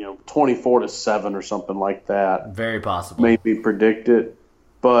 24-7 or something like that. Very possible. Maybe predict it.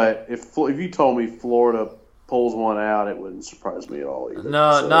 But if you told me Florida pulls one out, it wouldn't surprise me at all either.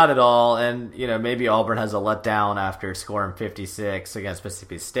 No, not at all. And, maybe Auburn has a letdown after scoring 56 against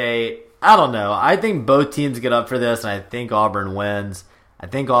Mississippi State. I don't know. I think both teams get up for this, and I think Auburn wins. I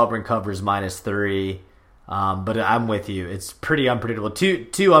think Auburn covers -3. But I'm with you. It's pretty unpredictable.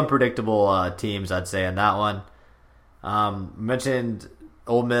 Two unpredictable teams, I'd say, in that one. Mentioned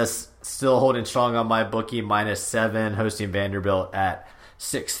Ole Miss still holding strong on my bookie, -7, hosting Vanderbilt at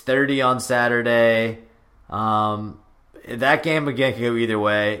 6:30 on Saturday. That game, again, could go either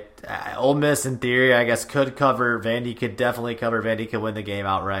way. Ole Miss, in theory, I guess, could cover. Vandy could definitely cover. Vandy could win the game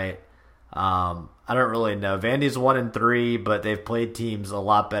outright. I don't really know. Vandy's 1-3, but they've played teams a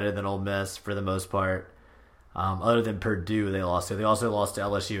lot better than Ole Miss for the most part. Other than Purdue, they lost to. They also lost to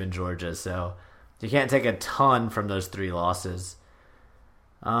LSU and Georgia, so you can't take a ton from those 3 losses.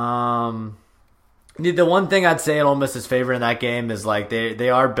 The one thing I'd say in Ole Miss's favor in that game is they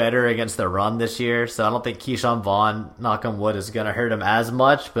are better against the run this year, so I don't think Keyshawn Vaughn, knock on wood, is going to hurt him as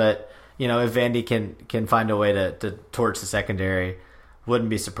much. But if Vandy can find a way to torch the secondary, wouldn't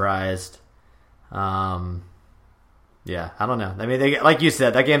be surprised. Yeah, I don't know. I mean, like you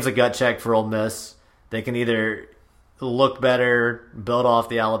said, that game's a gut check for Ole Miss. They can either look better, build off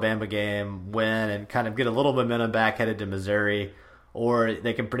the Alabama game, win, and kind of get a little momentum back headed to Missouri, or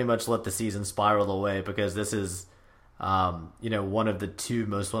they can pretty much let the season spiral away because this is, one of the 2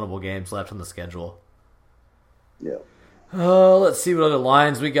 most winnable games left on the schedule. Yeah. Let's see what other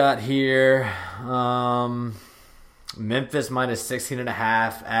lines we got here. Memphis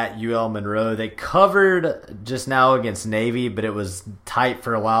 -16.5 at UL Monroe. They covered just now against Navy, but it was tight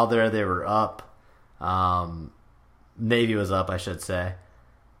for a while there. They were up. Navy was up, I should say.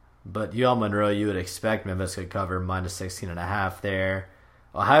 But UL Monroe, you would expect Memphis could cover -16.5 there.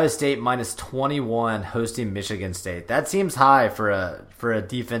 Ohio State -21 hosting Michigan State. That seems high for a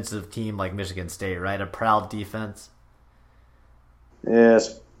defensive team like Michigan State, right? A proud defense.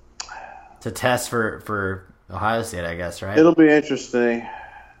 Yes. It's a test for Ohio State, I guess, right? It'll be interesting.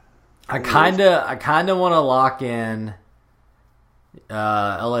 I kind of want to lock in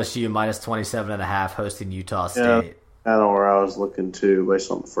LSU -27.5 hosting Utah State. Yeah, I know where I was looking too,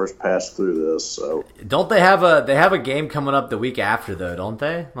 based on the first pass through this. So don't they have a game coming up the week after though? Don't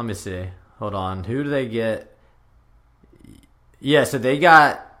they? Let me see. Hold on. Who do they get? Yeah, so they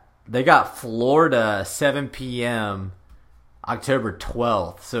got Florida 7 p.m. October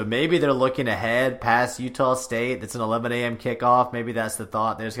 12th. So maybe they're looking ahead past Utah State. It's an 11 a.m. kickoff. Maybe that's the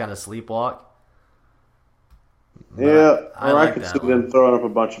thought. They just got to sleepwalk. But yeah, I or I like could that see one. them throwing up a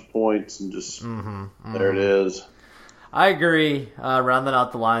bunch of points and just there it is. I agree. Rounding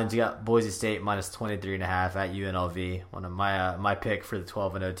out the lines, you got Boise State -23.5 at UNLV. One of my pick for the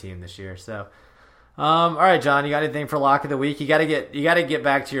 12-0 team this year. So, all right, John, you got anything for lock of the week? You got to get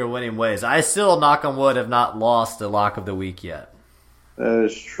back to your winning ways. I still, knock on wood, have not lost a lock of the week yet. That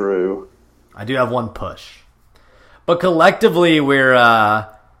is true. I do have one push, but collectively we're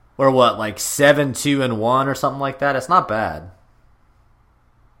what, like 7-2-1 or something like that. It's not bad.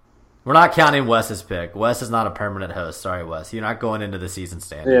 We're not counting Wes's pick. Wes is not a permanent host. Sorry, Wes. You're not going into the season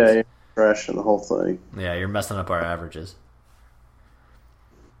standings. Yeah, you're crashing the whole thing. Yeah, you're messing up our averages.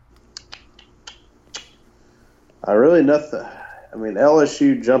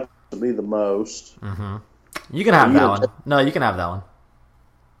 LSU jumped to me the most. You can have that one. No, you can have that one.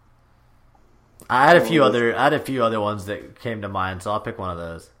 I had a few other ones that came to mind, so I'll pick one of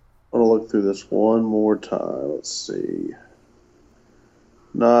those. I'm going to look through this one more time. Let's see.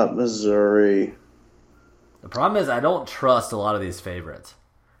 Not Missouri. The problem is I don't trust a lot of these favorites.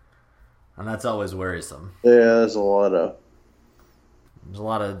 And that's always worrisome. Yeah, there's a lot of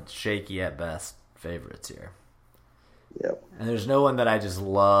shaky at best favorites here. Yep. And there's no one that I just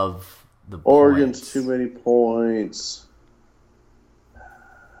love the Oregon's points. too many points. I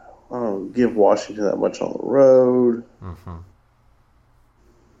don't give Washington that much on the road.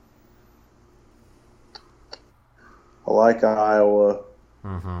 I like Iowa.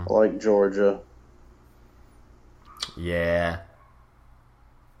 I like Georgia. Yeah.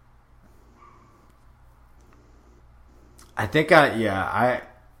 I think I You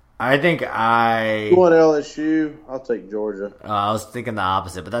want LSU? I'll take Georgia. I was thinking the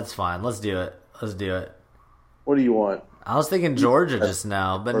opposite, but that's fine. Let's do it. What do you want? I was thinking Georgia just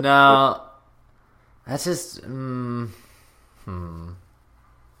now, but no. That's just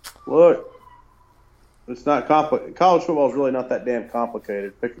Look, it's not complicated. College football is really not that damn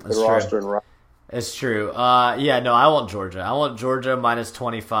complicated. Pick the roster and run. It's true. I want Georgia. I want Georgia minus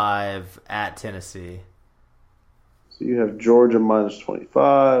 25 at Tennessee. So you have Georgia minus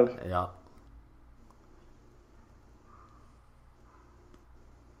 25. Yeah.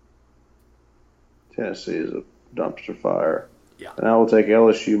 Tennessee is a dumpster fire. Yeah. And I will take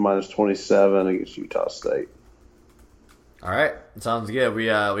LSU minus 27 against Utah State. All right, sounds good. We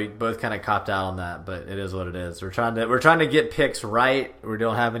both kind of copped out on that, but it is what it is. We're trying to get picks right. We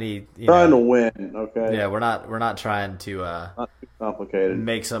don't have any trying to win. Okay. Yeah, we're not trying to not too complicated.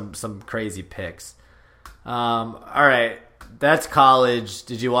 Make some crazy picks. All right, that's college.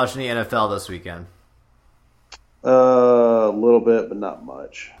 Did you watch any NFL this weekend? A little bit, but not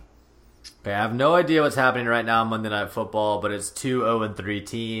much. Okay, I have no idea what's happening right now on Monday Night Football, but it's 2 0-3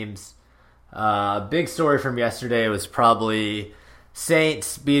 teams. Big story from yesterday was probably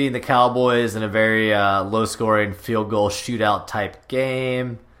Saints beating the Cowboys in a very low-scoring field goal shootout type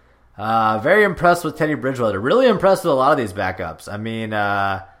game. Very impressed with Teddy Bridgewater. Really impressed with a lot of these backups. I mean,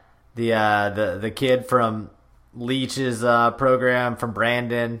 the kid from Leach's program from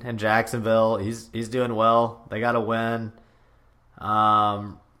Brandon in Jacksonville, he's doing well. They got a win.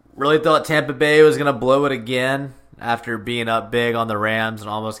 Really thought Tampa Bay was going to blow it again after being up big on the Rams and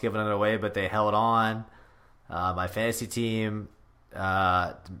almost giving it away, but they held on. My fantasy team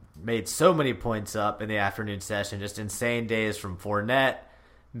made so many points up in the afternoon session. Just insane days from Fournette.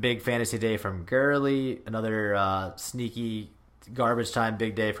 Big fantasy day from Gurley. Another sneaky garbage time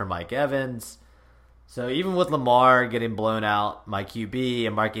big day for Mike Evans. So even with Lamar getting blown out, my QB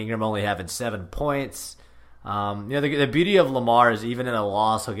and Mark Ingram only having 7 points. The beauty of Lamar is even in a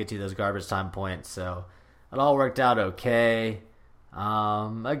loss, he'll get you those garbage time points. So it all worked out okay.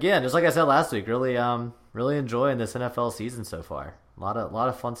 Again, just like I said last week, really enjoying this NFL season so far. A lot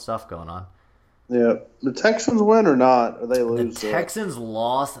of fun stuff going on. Yeah, the Texans win or not, or they lose? The Texans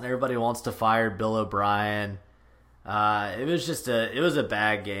lost, and everybody wants to fire Bill O'Brien. It was a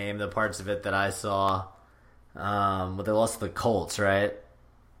bad game. The parts of it that I saw, but they lost to the Colts, right?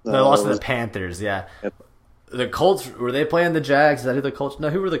 They lost to the Panthers. Yeah. Yep. The Colts, were they playing the Jags? Is that who the Colts? No,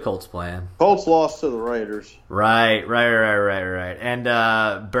 who were the Colts playing? Colts lost to the Raiders. Right. And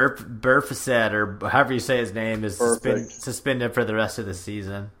Burfacet, or however you say his name, is suspended for the rest of the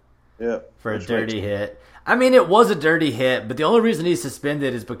season. Yep. For a dirty hit. I mean, it was a dirty hit, but the only reason he's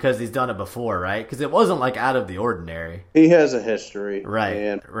suspended is because he's done it before, right? Because it wasn't like out of the ordinary. He has a history. Right,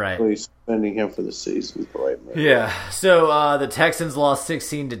 and right. He's suspending him for the season. Yeah. So the Texans lost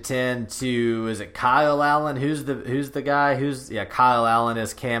 16-10 to, is it Kyle Allen? Who's the guy? Kyle Allen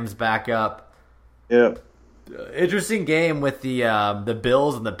is Cam's backup. Yep. Interesting game with the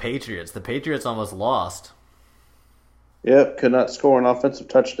Bills and the Patriots. The Patriots almost lost. Yep, could not score an offensive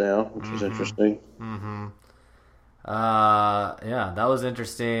touchdown, which was interesting. Yeah, that was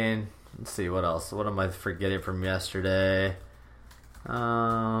interesting. Let's see, what else? What am I forgetting from yesterday?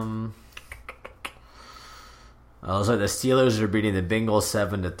 Looks like the Steelers are beating the Bengals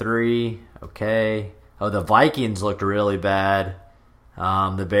 7-3. Okay. Oh, the Vikings looked really bad.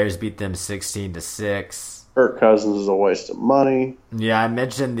 The Bears beat them 16-6. Kirk Cousins is a waste of money. Yeah, I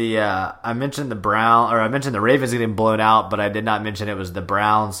mentioned the Ravens getting blown out, but I did not mention it was the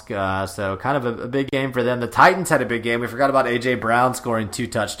Browns. So kind of a big game for them. The Titans had a big game. We forgot about AJ Brown scoring 2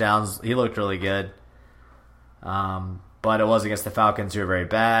 touchdowns. He looked really good. But it was against the Falcons, who are very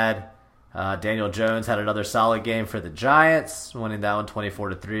bad. Daniel Jones had another solid game for the Giants, winning that one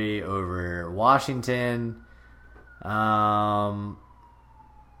 24-3 over Washington.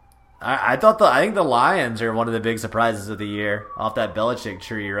 I think the Lions are one of the big surprises of the year off that Belichick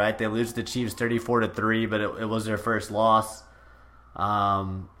tree, right? They lose to the Chiefs 34-3, but it was their first loss.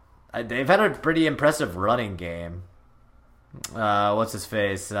 They've had a pretty impressive running game. What's his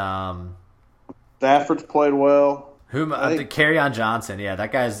face? Stafford's played well. Kerryon Johnson, yeah,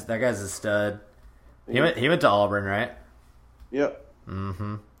 that guy's a stud. He went to Auburn, right? Yep.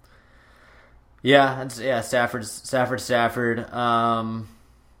 Mm-hmm. Yeah, Stafford. It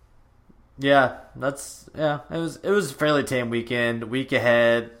was a fairly tame weekend. Week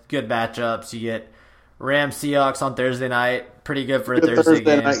ahead, good matchups. You get Rams Seahawks on Thursday night, pretty good for a Thursday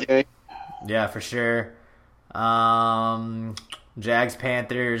game. Night game. Yeah, for sure. Jags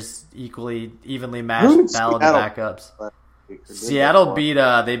Panthers evenly matched, battle of the backups. Seattle beat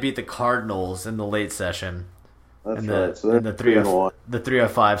the Cardinals in the late session. That's in right. So the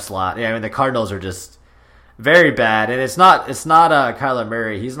 305 slot. Yeah, I mean the Cardinals are just very bad, and it's not Kyler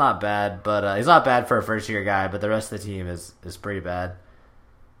Murray. He's not bad, but he's not bad for a first year guy. But the rest of the team is pretty bad.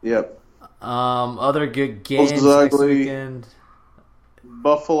 Yep. Other good games next weekend.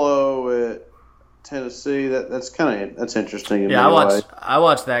 Buffalo at Tennessee. That's interesting. Yeah, I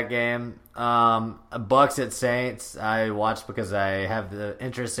watched that game. Bucks at Saints. I watched because I have the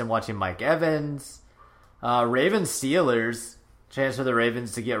interest in watching Mike Evans. Ravens Steelers. Chance for the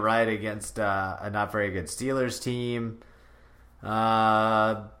Ravens to get right against a not very good Steelers team.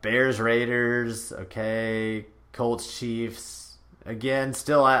 Bears Raiders. Okay. Colts Chiefs. Again,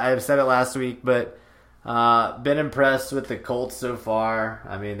 still I've said it last week, but been impressed with the Colts so far.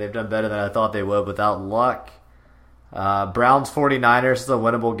 I mean, they've done better than I thought they would without luck. Browns 49ers is a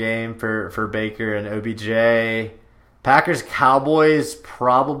winnable game for Baker and OBJ. Packers Cowboys,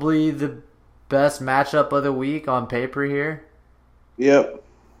 probably the best matchup of the week on paper here. Yep.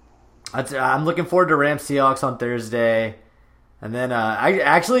 I'm looking forward to Rams Seahawks on Thursday. And then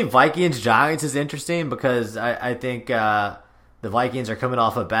Vikings Giants is interesting because I think the Vikings are coming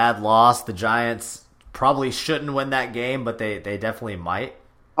off a bad loss. The Giants probably shouldn't win that game, but they definitely might.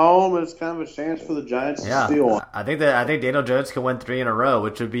 But it's kind of a chance for the Giants to steal one. I think Daniel Jones can win 3 in a row,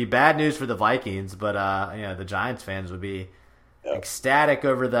 which would be bad news for the Vikings, but the Giants fans would be ecstatic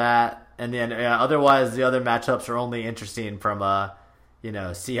over that. And then otherwise, the other matchups are only interesting from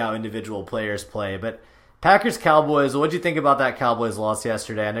see how individual players play. But Packers Cowboys, what'd you think about that Cowboys loss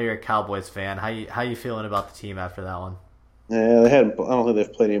yesterday? I know you're a Cowboys fan. How you feeling about the team after that one? Yeah, I don't think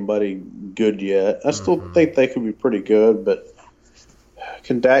they've played anybody good yet. I still think they could be pretty good, but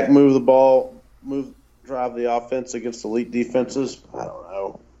can Dak move the ball, drive the offense against elite defenses? I don't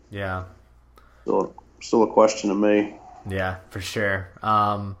know. Yeah. Still a question to me. Yeah, for sure.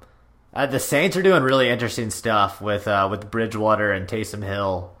 The Saints are doing really interesting stuff with Bridgewater and Taysom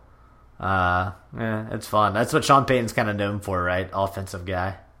Hill. It's fun. That's what Sean Payton's kind of known for, right? Offensive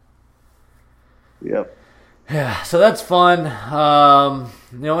guy. Yep. Yeah, so that's fun.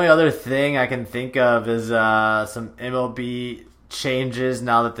 The only other thing I can think of is some MLB changes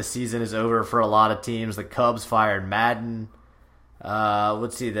now that the season is over for a lot of teams. The Cubs fired Madden.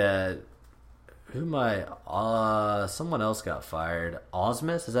 Let's see, someone else got fired.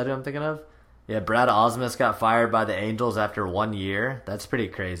 Osmus, is that who I'm thinking of? Yeah, Brad Osmus got fired by the Angels after 1 year. That's pretty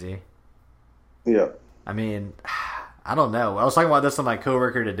crazy. Yeah. I mean, I don't know. I was talking about this with my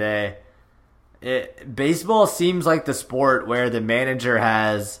coworker today. Baseball seems like the sport where the manager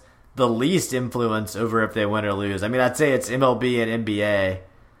has the least influence over if they win or lose. I mean, I'd say it's MLB and NBA.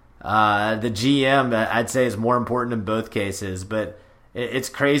 The GM, I'd say, is more important in both cases, but it's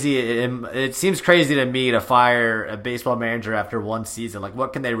crazy. It seems crazy to me to fire a baseball manager after one season. Like,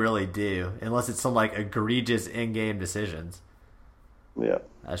 what can they really do unless it's some like egregious in-game decisions? Yeah,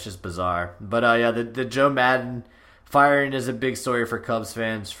 that's just bizarre. But the Joe Madden firing is a big story for Cubs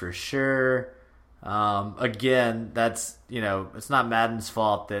fans for sure. Again, that's it's not Madden's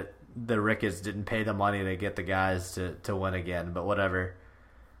fault that the Ricketts didn't pay the money to get the guys to win again. But whatever.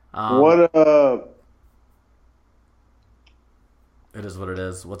 It is what it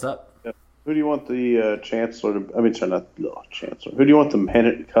is. What's up? Who do you want the chancellor to? I mean, sorry, not the chancellor. Who do you want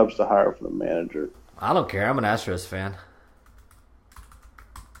the Cubs to hire for the manager? I don't care. I'm an Astros fan.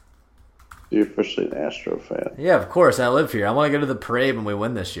 You're officially an Astro fan. Yeah, of course. I live here. I want to go to the parade when we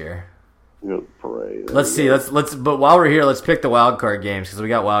win this year. Good parade. Let's see. Let's. But while we're here, let's pick the wild card games because we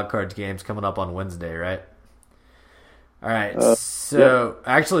got wild card games coming up on Wednesday, right? All right.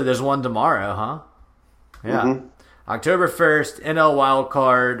 Actually, there's one tomorrow, huh? Yeah. Mm-hmm. October 1st, NL wild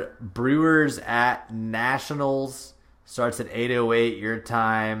card. Brewers at Nationals. Starts at 8:08 your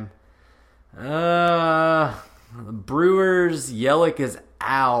time. Brewers. Yelich is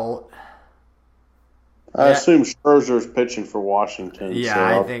out. I assume Scherzer's pitching for Washington. Yeah,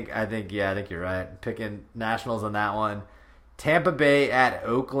 so I think you're right. Picking Nationals on that one. Tampa Bay at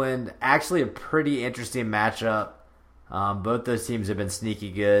Oakland. Actually, a pretty interesting matchup. Both those teams have been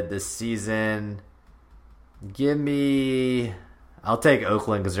sneaky good this season. I'll take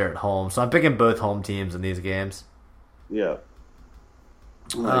Oakland because they're at home. So I'm picking both home teams in these games. yeah.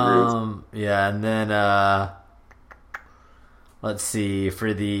 I agree. Yeah, and then let's see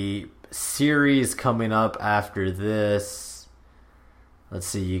for the series coming up after this. Let's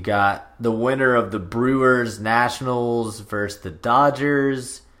see, you got the winner of the Brewers Nationals versus the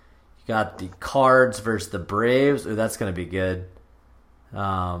Dodgers. You got the Cards versus the Braves. Ooh, that's going to be good.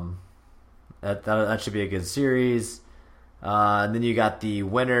 That should be a good series. And then you got the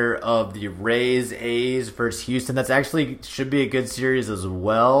winner of the Rays A's versus Houston. That's actually should be a good series as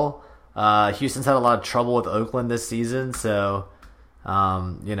well. Houston's had a lot of trouble with Oakland this season, so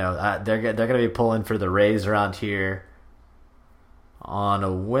they're going to be pulling for the Rays around here on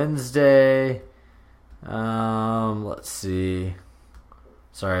a Wednesday. Let's see.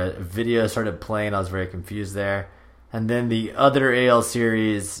 Sorry, video started playing. I was very confused there. And then the other AL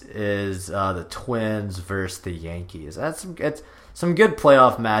series is the Twins versus the Yankees. It's some good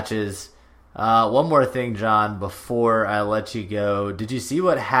playoff matches. One more thing, John, before I let you go. Did you see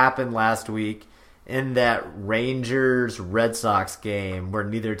what happened last week in that Rangers-Red Sox game where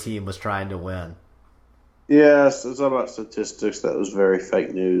neither team was trying to win? Yes, it's about statistics. That was very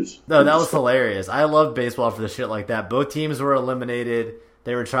fake news. No, that was hilarious. I love baseball for the shit like that. Both teams were eliminated.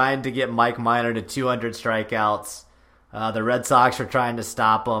 They were trying to get Mike Minor to 200 strikeouts. The Red Sox were trying to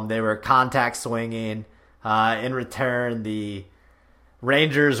stop them. They were contact swinging. In return, the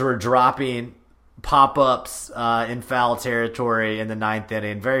Rangers were dropping pop-ups in foul territory in the ninth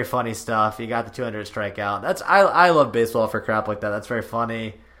inning. Very funny stuff. He got the 200 strikeout. I love baseball for crap like that. That's very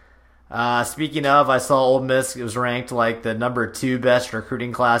funny. Speaking of, I saw Ole Miss. It was ranked like the number 2 best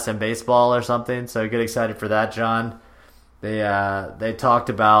recruiting class in baseball or something. So get excited for that, John. They talked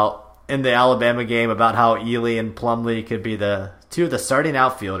about in the Alabama game about how Ely and Plumlee could be the 2 of the starting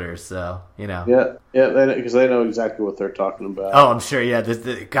outfielders. So Yeah, because they know exactly what they're talking about. Oh, I'm sure. Yeah,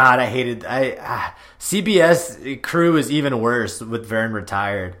 God, I hated. CBS crew is even worse with Vern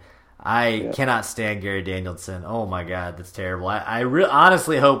retired. I cannot stand Gary Danielson. Oh my God, that's terrible. I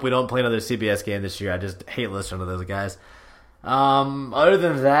honestly hope we don't play another CBS game this year. I just hate listening to those guys. Other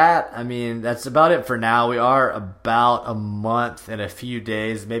than that, I mean, that's about it for now. We are about a month and a few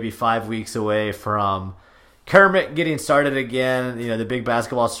days, maybe 5 weeks away from Kermit getting started again. The big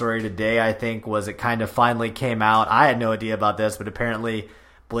basketball story today, I think, was it kind of finally came out. I had no idea about this, but apparently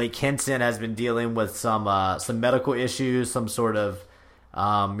Blake Hinson has been dealing with some medical issues, some sort of,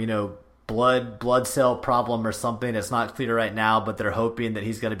 blood cell problem or something. It's not clear right now, but they're hoping that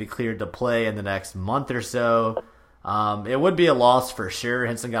he's going to be cleared to play in the next month or so. It would be a loss for sure.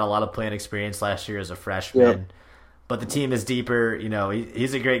 Hinson got a lot of playing experience last year as a freshman. Yep. But the team is deeper.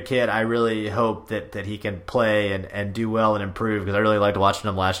 He's a great kid. I really hope that he can play and do well and improve because I really liked watching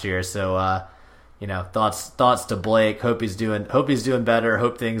him last year. So, thoughts to Blake. Hope he's doing better.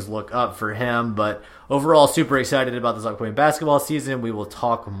 Hope things look up for him. But overall, super excited about this upcoming basketball season. We will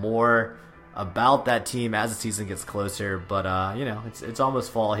talk more about that team as the season gets closer. But it's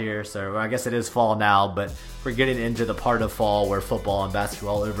almost fall here, so I guess it is fall now. But we're getting into the part of fall where football and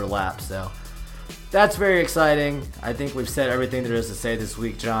basketball overlap. So that's very exciting. I think we've said everything there is to say this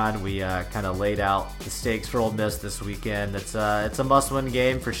week, John. We kind of laid out the stakes for Ole Miss this weekend. It's a must-win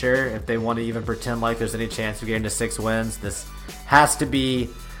game for sure. If they want to even pretend like there's any chance of getting to 6 wins, this has to be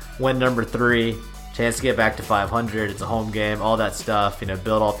win number 3. Chance to get back to 500. It's a home game, all that stuff.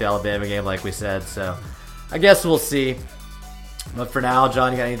 Build off the Alabama game, like we said. So I guess we'll see. But for now,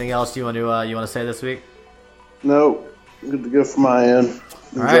 John, you got anything else you want to say this week? No, good to go from my end.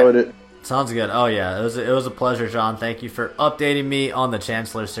 All Enjoyed right. it. Sounds good. Oh yeah, it was a pleasure, John. Thank you for updating me on the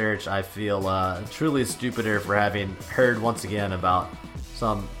Chancellor search. I feel truly stupider for having heard once again about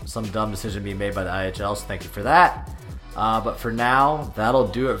some dumb decision being made by the IHL. So thank you for that. But for now, that'll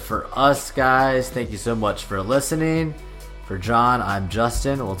do it for us, guys. Thank you so much for listening. For John, I'm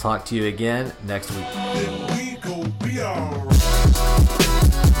Justin. We'll talk to you again next week. Then we gon' be alright.